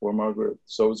mainly for Margaret.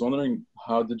 So I was wondering,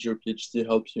 how did your PhD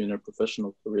help you in your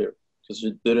professional career? Because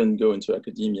you didn't go into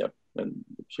academia in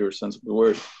the pure sense of the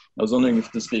word. I was wondering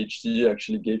if this PhD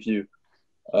actually gave you,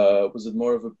 was it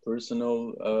more of a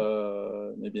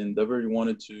personal maybe endeavor you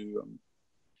wanted to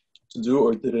do,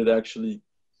 or did it actually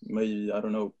maybe, I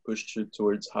don't know, push you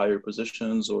towards higher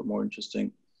positions or more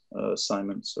interesting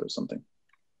assignments or something?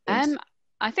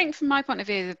 I think from my point of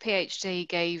view, the PhD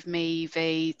gave me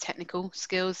the technical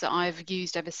skills that I've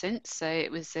used ever since. So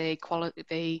it was the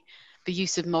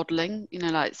use of modelling, you know,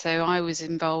 like, so I was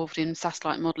involved in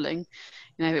satellite modelling,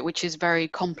 you know, which is very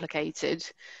complicated.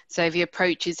 So the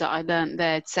approaches that I learned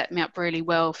there set me up really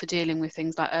well for dealing with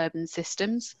things like urban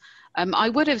systems. I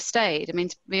would have stayed, I mean,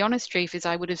 the honest truth is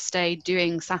I would have stayed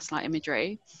doing satellite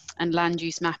imagery and land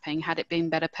use mapping had it been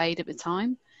better paid at the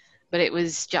time, but it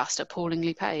was just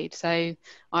appallingly paid. So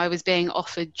I was being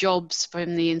offered jobs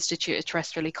from the Institute of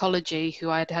Terrestrial Ecology, who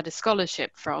I had had a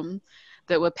scholarship from,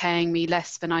 that were paying me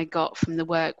less than I got from the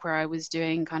work where I was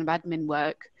doing kind of admin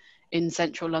work in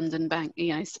central London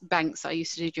banks I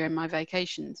used to do during my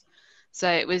vacations. So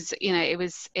it was, you know,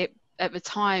 at the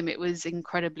time it was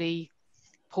incredibly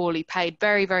poorly paid,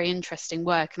 very, very interesting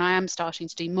work. And I am starting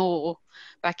to do more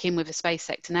back in with the space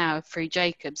sector now through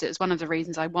Jacobs. It was one of the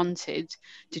reasons I wanted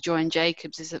to join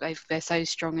Jacobs, is that they're so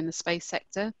strong in the space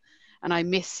sector. And I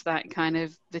miss that kind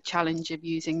of the challenge of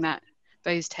using that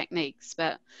those techniques.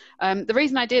 But the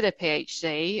reason I did a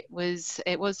PhD was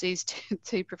it was these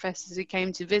two professors who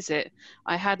came to visit.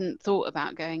 I hadn't thought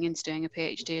about going into doing a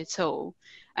PhD at all.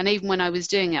 And even when I was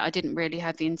doing it, I didn't really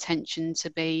have the intention to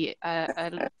be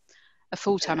a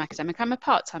full-time academic. I'm a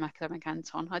part-time academic,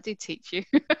 Anton. I did teach you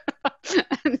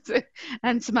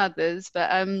and some others, but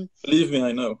believe me,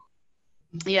 I know.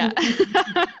 Yeah.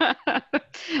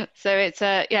 So it's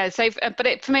yeah, so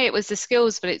but for me it was the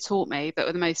skills that it taught me that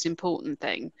were the most important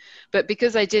thing. But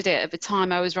because I did it at the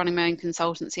time, I was running my own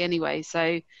consultancy anyway,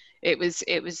 so it was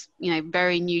you know,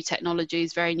 very new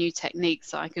technologies, very new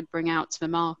techniques that I could bring out to the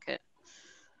market.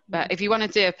 But if you want to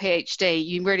do a PhD,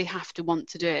 you really have to want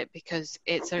to do it, because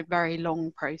it's a very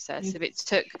long process. If it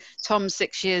took Tom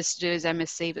 6 years to do his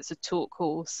MSc, that's a taught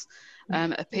course,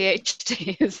 a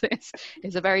PhD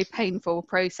is a very painful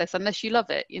process unless you love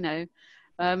it, you know.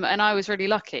 And I was really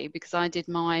lucky because I did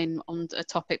mine on a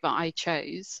topic that I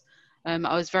chose.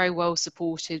 I was very well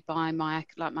supported by my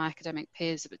academic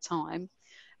peers at the time.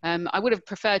 I would have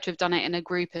preferred to have done it in a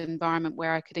group environment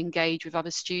where I could engage with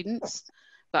other students,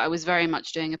 but I was very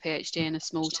much doing a PhD in a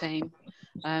small team.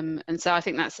 And so I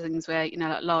think that's the things where, you know,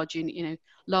 like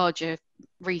larger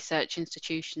research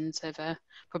institutions have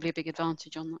probably a big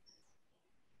advantage on that.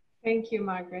 Thank you,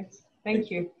 Margarethe.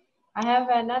 Thank you. I have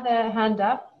another hand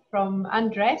up from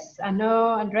Andres. I know,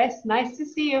 Andres, nice to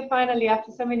see you finally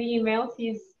after so many emails.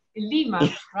 He's in Lima,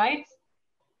 right?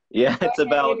 Yeah, it's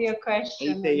about 8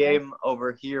 a.m.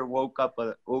 over here. Woke up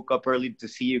early to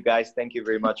see you guys. Thank you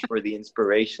very much for the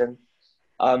inspiration.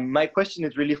 My question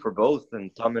is really for both, and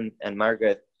Tom and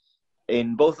Margarethe.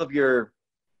 In both of your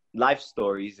life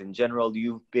stories, in general,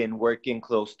 you've been working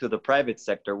close to the private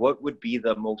sector. What would be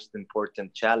the most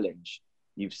important challenge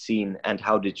you've seen, and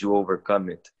how did you overcome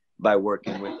it by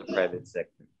working with the private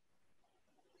sector?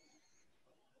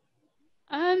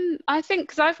 I think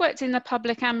because I've worked in the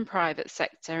public and private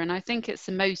sector, and I think it's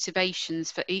the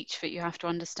motivations for each that you have to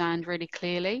understand really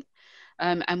clearly.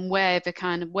 And where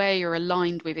you're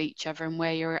aligned with each other and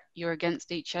where you're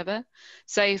against each other.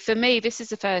 So for me, this is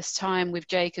the first time with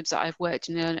Jacobs that I've worked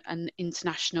in an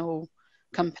international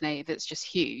company that's just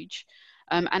huge.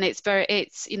 And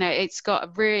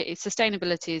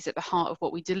sustainability is at the heart of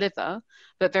what we deliver,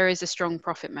 but there is a strong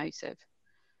profit motive.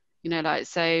 You know, like,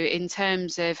 so in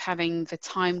terms of having the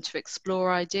time to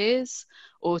explore ideas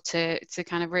or to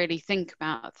kind of really think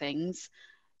about things,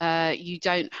 you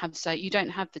don't have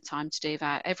the time to do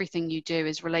that. Everything you do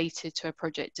is related to a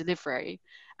project delivery,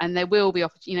 and there will be,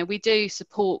 you know, we do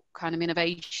support kind of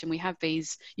innovation. We have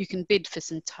these, you can bid for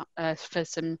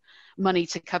some money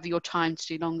to cover your time to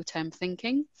do longer term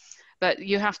thinking, but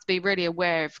you have to be really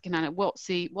aware of, you know, what's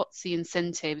the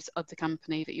incentives of the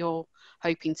company that you're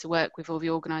hoping to work with, or the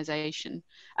organization,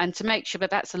 and to make sure that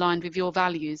that's aligned with your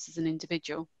values as an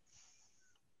individual.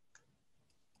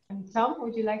 And Tom,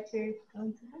 would you like to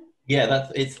answer that? Yeah,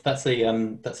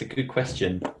 that's a good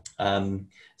question.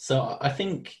 So I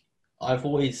think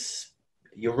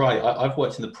you're right. I've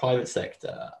worked in the private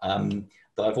sector,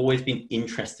 but I've always been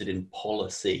interested in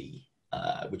policy,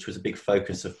 which was a big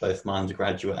focus of both my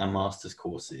undergraduate and master's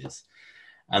courses.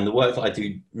 And the work that I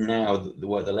do now, the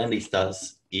work that Lendlease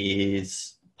does,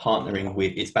 is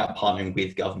it's about partnering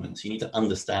with governments. You need to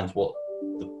understand what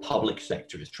the public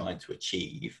sector is trying to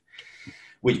achieve,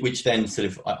 which then sort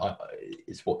of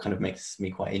is what kind of makes me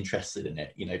quite interested in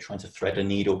it, you know, trying to thread a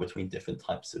needle between different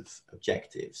types of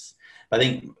objectives. But I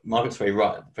think Margaret's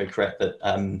very correct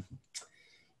that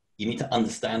you need to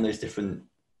understand those different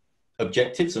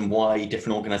objectives and why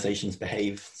different organizations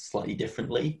behave slightly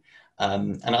differently.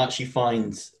 And I actually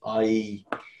find I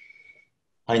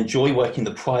enjoy working in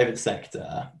the private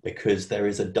sector because there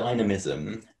is a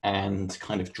dynamism and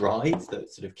kind of drive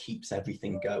that sort of keeps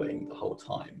everything going the whole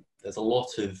time. There's a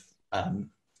lot of,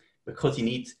 because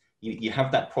you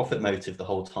have that profit motive the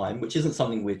whole time, which isn't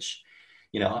something which,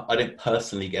 you know, I don't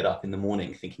personally get up in the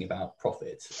morning thinking about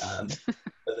profit.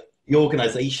 But the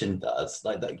organization does,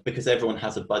 like, because everyone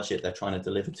has a budget they're trying to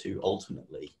deliver to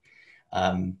ultimately.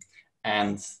 And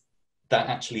that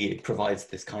actually provides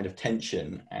this kind of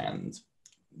tension and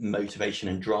motivation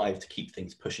and drive to keep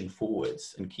things pushing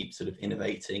forwards and keep sort of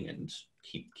innovating and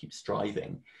keep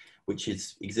striving, which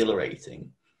is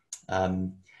exhilarating.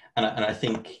 And I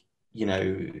think, you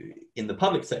know, in the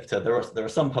public sector, there are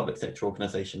some public sector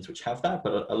organizations which have that,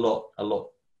 but a lot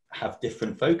have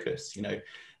different focus. You know,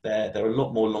 they're a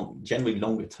lot more generally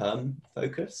longer term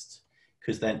focused,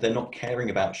 because they're not caring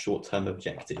about short term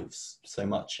objectives so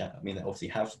much. I mean, they obviously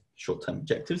have short term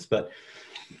objectives, but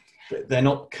they're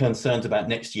not concerned about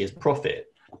next year's profit.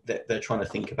 They're trying to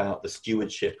think about the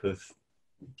stewardship of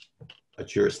a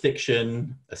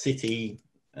jurisdiction, a city,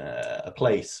 a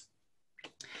place.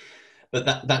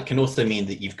 But that can also mean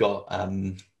that you've got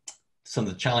some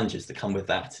of the challenges that come with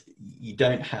that. You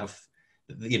don't have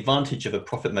the advantage of a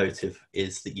profit motive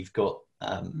is that you've got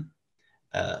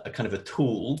a kind of a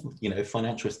tool,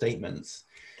 financial statements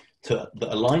that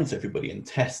aligns everybody and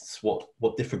tests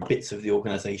what different bits of the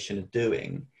organization are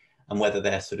doing and whether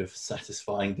they're sort of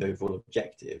satisfying the overall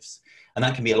objectives. And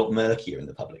that can be a lot murkier in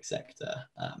the public sector.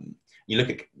 You look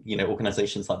at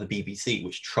organizations like the BBC,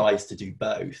 which tries to do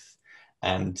both,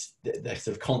 and they're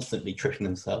sort of constantly tripping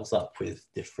themselves up with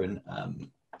different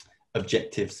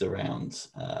objectives around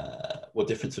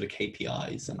different sort of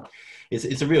KPIs, and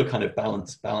it's a real kind of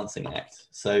balancing act.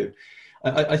 So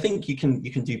I think you can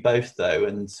do both though,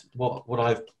 and what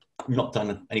I've not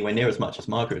done anywhere near as much as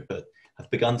Margarethe, but I've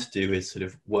begun to do is sort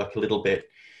of work a little bit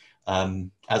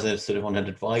as a sort of on an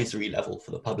advisory level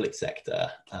for the public sector.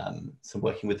 So I'm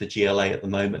working with the GLA at the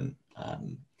moment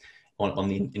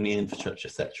in the infrastructure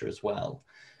sector as well,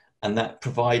 and that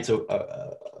provides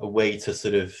a way to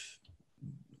sort of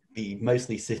be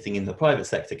mostly sitting in the private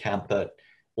sector camp, but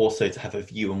also to have a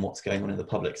view on what's going on in the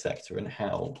public sector and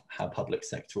how public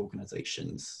sector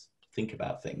organizations think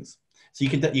about things. So you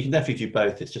can definitely do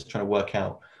both. It's just trying to work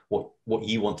out what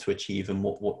you want to achieve and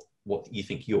what you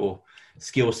think your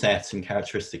skill sets and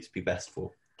characteristics be best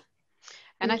for.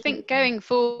 And I think going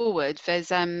forward, there's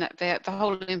the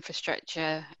whole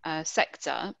infrastructure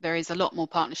sector, there is a lot more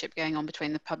partnership going on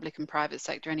between the public and private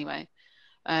sector anyway.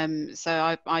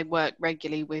 So I work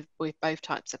regularly with both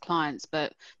types of clients,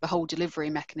 but the whole delivery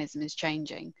mechanism is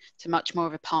changing to much more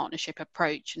of a partnership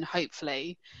approach, and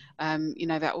hopefully,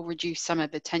 that will reduce some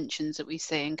of the tensions that we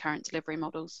see in current delivery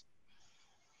models.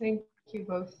 Thank you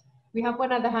both. We have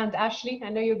one other hand, Ashley. I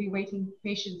know you'll be waiting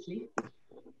patiently.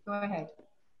 Go ahead.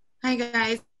 Hi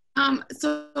guys.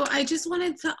 So I just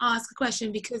wanted to ask a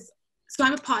question because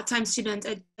I'm a part-time student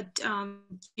at and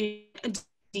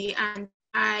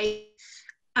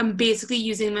I'm basically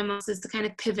using my master's to kind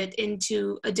of pivot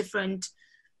into a different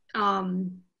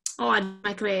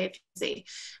my career, if you say.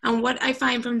 And what I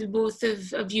find from the both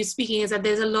of you speaking is that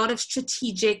there's a lot of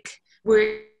strategic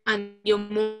work and you're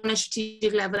more on a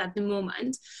strategic level at the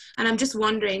moment. And I'm just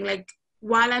wondering, like,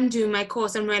 while I'm doing my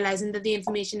course, I'm realizing that the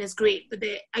information is great, but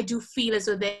I do feel as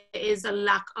though there is a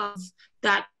lack of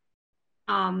that,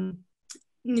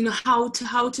 how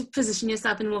to position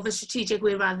yourself in more of a strategic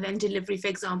way rather than delivery, for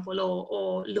example,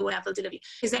 or low level delivery.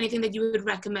 Is there anything that you would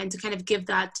recommend to kind of give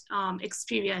that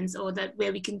experience, or that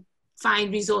where we can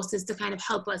find resources to kind of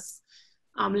help us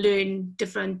learn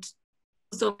different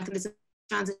mechanisms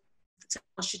to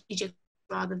strategic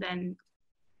rather than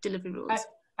delivery rules?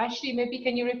 Ashley, maybe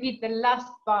can you repeat the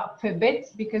last part for a bit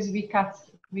because you cut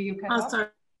off? Sorry.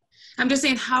 I'm just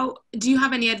saying, how do you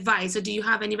have any advice, or do you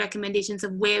have any recommendations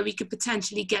of where we could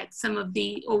potentially get some of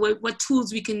the, or what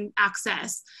tools we can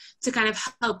access to kind of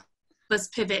help us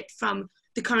pivot from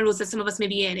the current roles that some of us may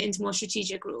be in into more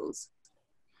strategic roles?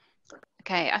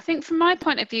 Okay, I think from my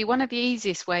point of view, one of the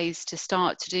easiest ways to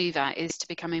start to do that is to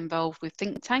become involved with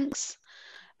think tanks.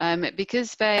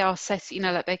 Because they are set,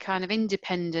 like they're kind of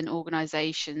independent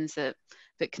organisations that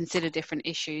consider different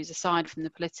issues aside from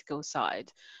the political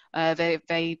side.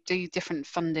 They do different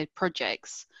funded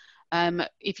projects.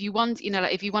 If you want,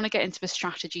 if you want to get into the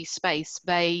strategy space,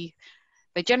 they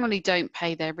generally don't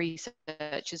pay their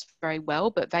researchers very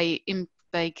well, but they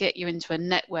get you into a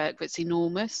network that's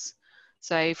enormous.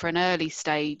 So for an early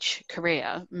stage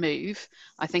career move,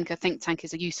 I think a think tank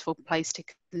is a useful place to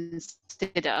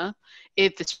consider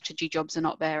if the strategy jobs are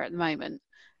not there at the moment.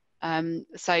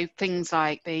 So things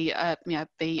like the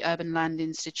Urban Land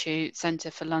Institute, Centre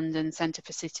for London, Centre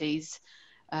for Cities.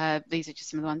 These are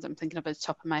just some of the ones I'm thinking of at the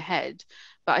top of my head.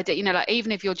 But like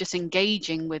even if you're just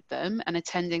engaging with them and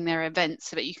attending their events,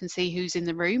 so that you can see who's in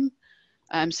the room,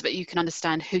 so that you can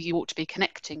understand who you ought to be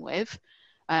connecting with.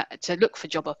 To look for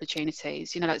job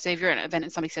opportunities, like say if you're at an event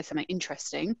and somebody says something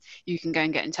interesting, you can go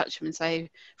and get in touch with them and say,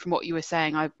 from what you were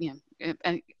saying, and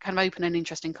kind of open an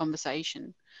interesting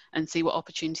conversation and see what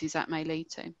opportunities that may lead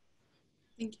to.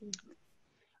 Thank you.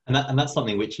 And that's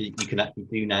something which you can actually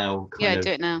do now. Do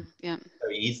it now. Yeah.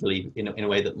 Very easily in a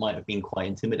way that might have been quite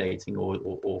intimidating or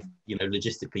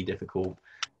logistically difficult.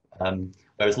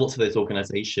 Whereas lots of those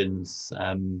organisations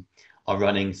are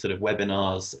running sort of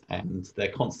webinars, and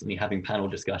they're constantly having panel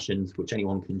discussions which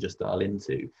anyone can just dial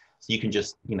into. So you can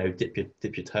just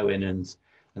dip your toe in and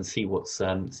see what's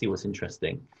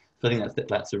interesting. So I think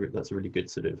that's a really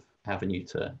good sort of avenue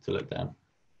to look down.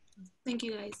 Thank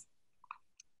you, guys.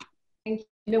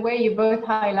 In a way, you both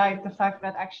highlight the fact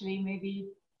that actually maybe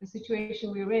the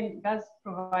situation we're in does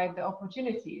provide the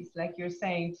opportunities, like you're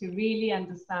saying, to really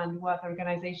understand what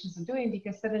organizations are doing,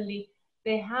 because suddenly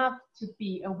they have to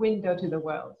be a window to the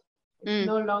world. It's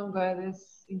no longer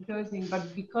this enclosing,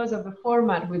 but because of the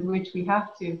format with which we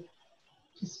have to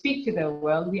speak to the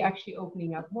world, we're actually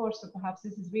opening up more. So perhaps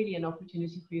this is really an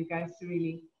opportunity for you guys to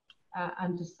really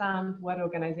understand what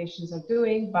organizations are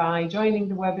doing by joining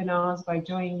the webinars, by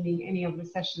joining any of the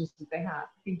sessions that they have.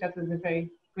 I think that was a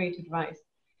very great advice.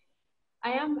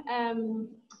 I am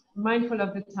mindful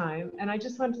of the time, and I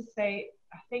just want to say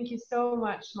thank you so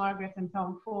much, Margarethe and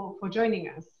Tom, for joining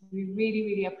us. We really,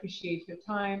 really appreciate your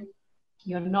time,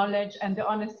 your knowledge, and the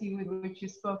honesty with which you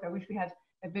spoke. I wish we had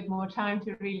a bit more time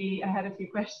to really, I had a few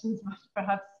questions, but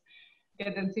perhaps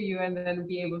get them to you and then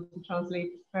be able to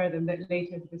translate further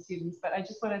later to the students. But I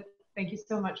just want to thank you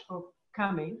so much for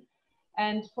coming.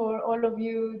 And for all of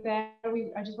you there,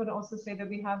 I just want to also say that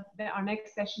we have our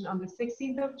next session on the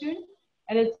 16th of June,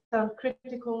 and it's the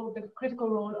critical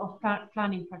role of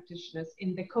planning practitioners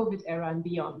in the COVID era and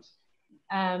beyond.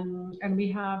 And we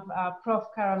have Prof.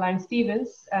 Caroline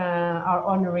Stevens, our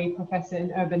honorary professor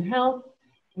in urban health.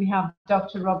 We have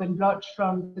Dr. Robin Bloch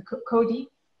from the CODI,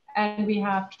 and we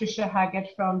have Tricia Haggett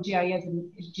from GIZ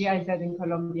in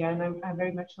Colombia, and I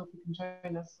very much hope you can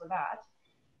join us for that.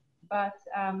 But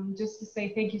just to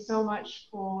say thank you so much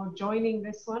for joining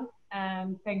this one,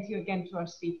 and thank you again to our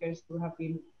speakers who have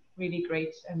been really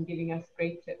great and giving us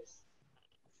great tips.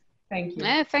 Thank you.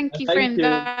 Yeah, thank you for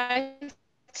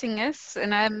inviting us,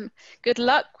 and good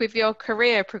luck with your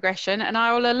career progression. And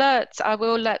I will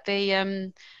let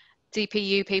the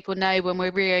DPU people know when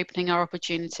we're reopening our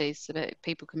opportunities so that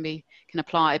people can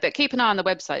apply. But keep an eye on the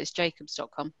website, it's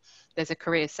jacobs.com. There's a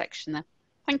careers section there.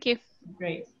 Thank you.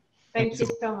 Great. Thank you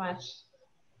so much.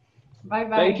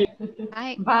 Bye-bye. Thank you.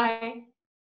 Bye. Bye.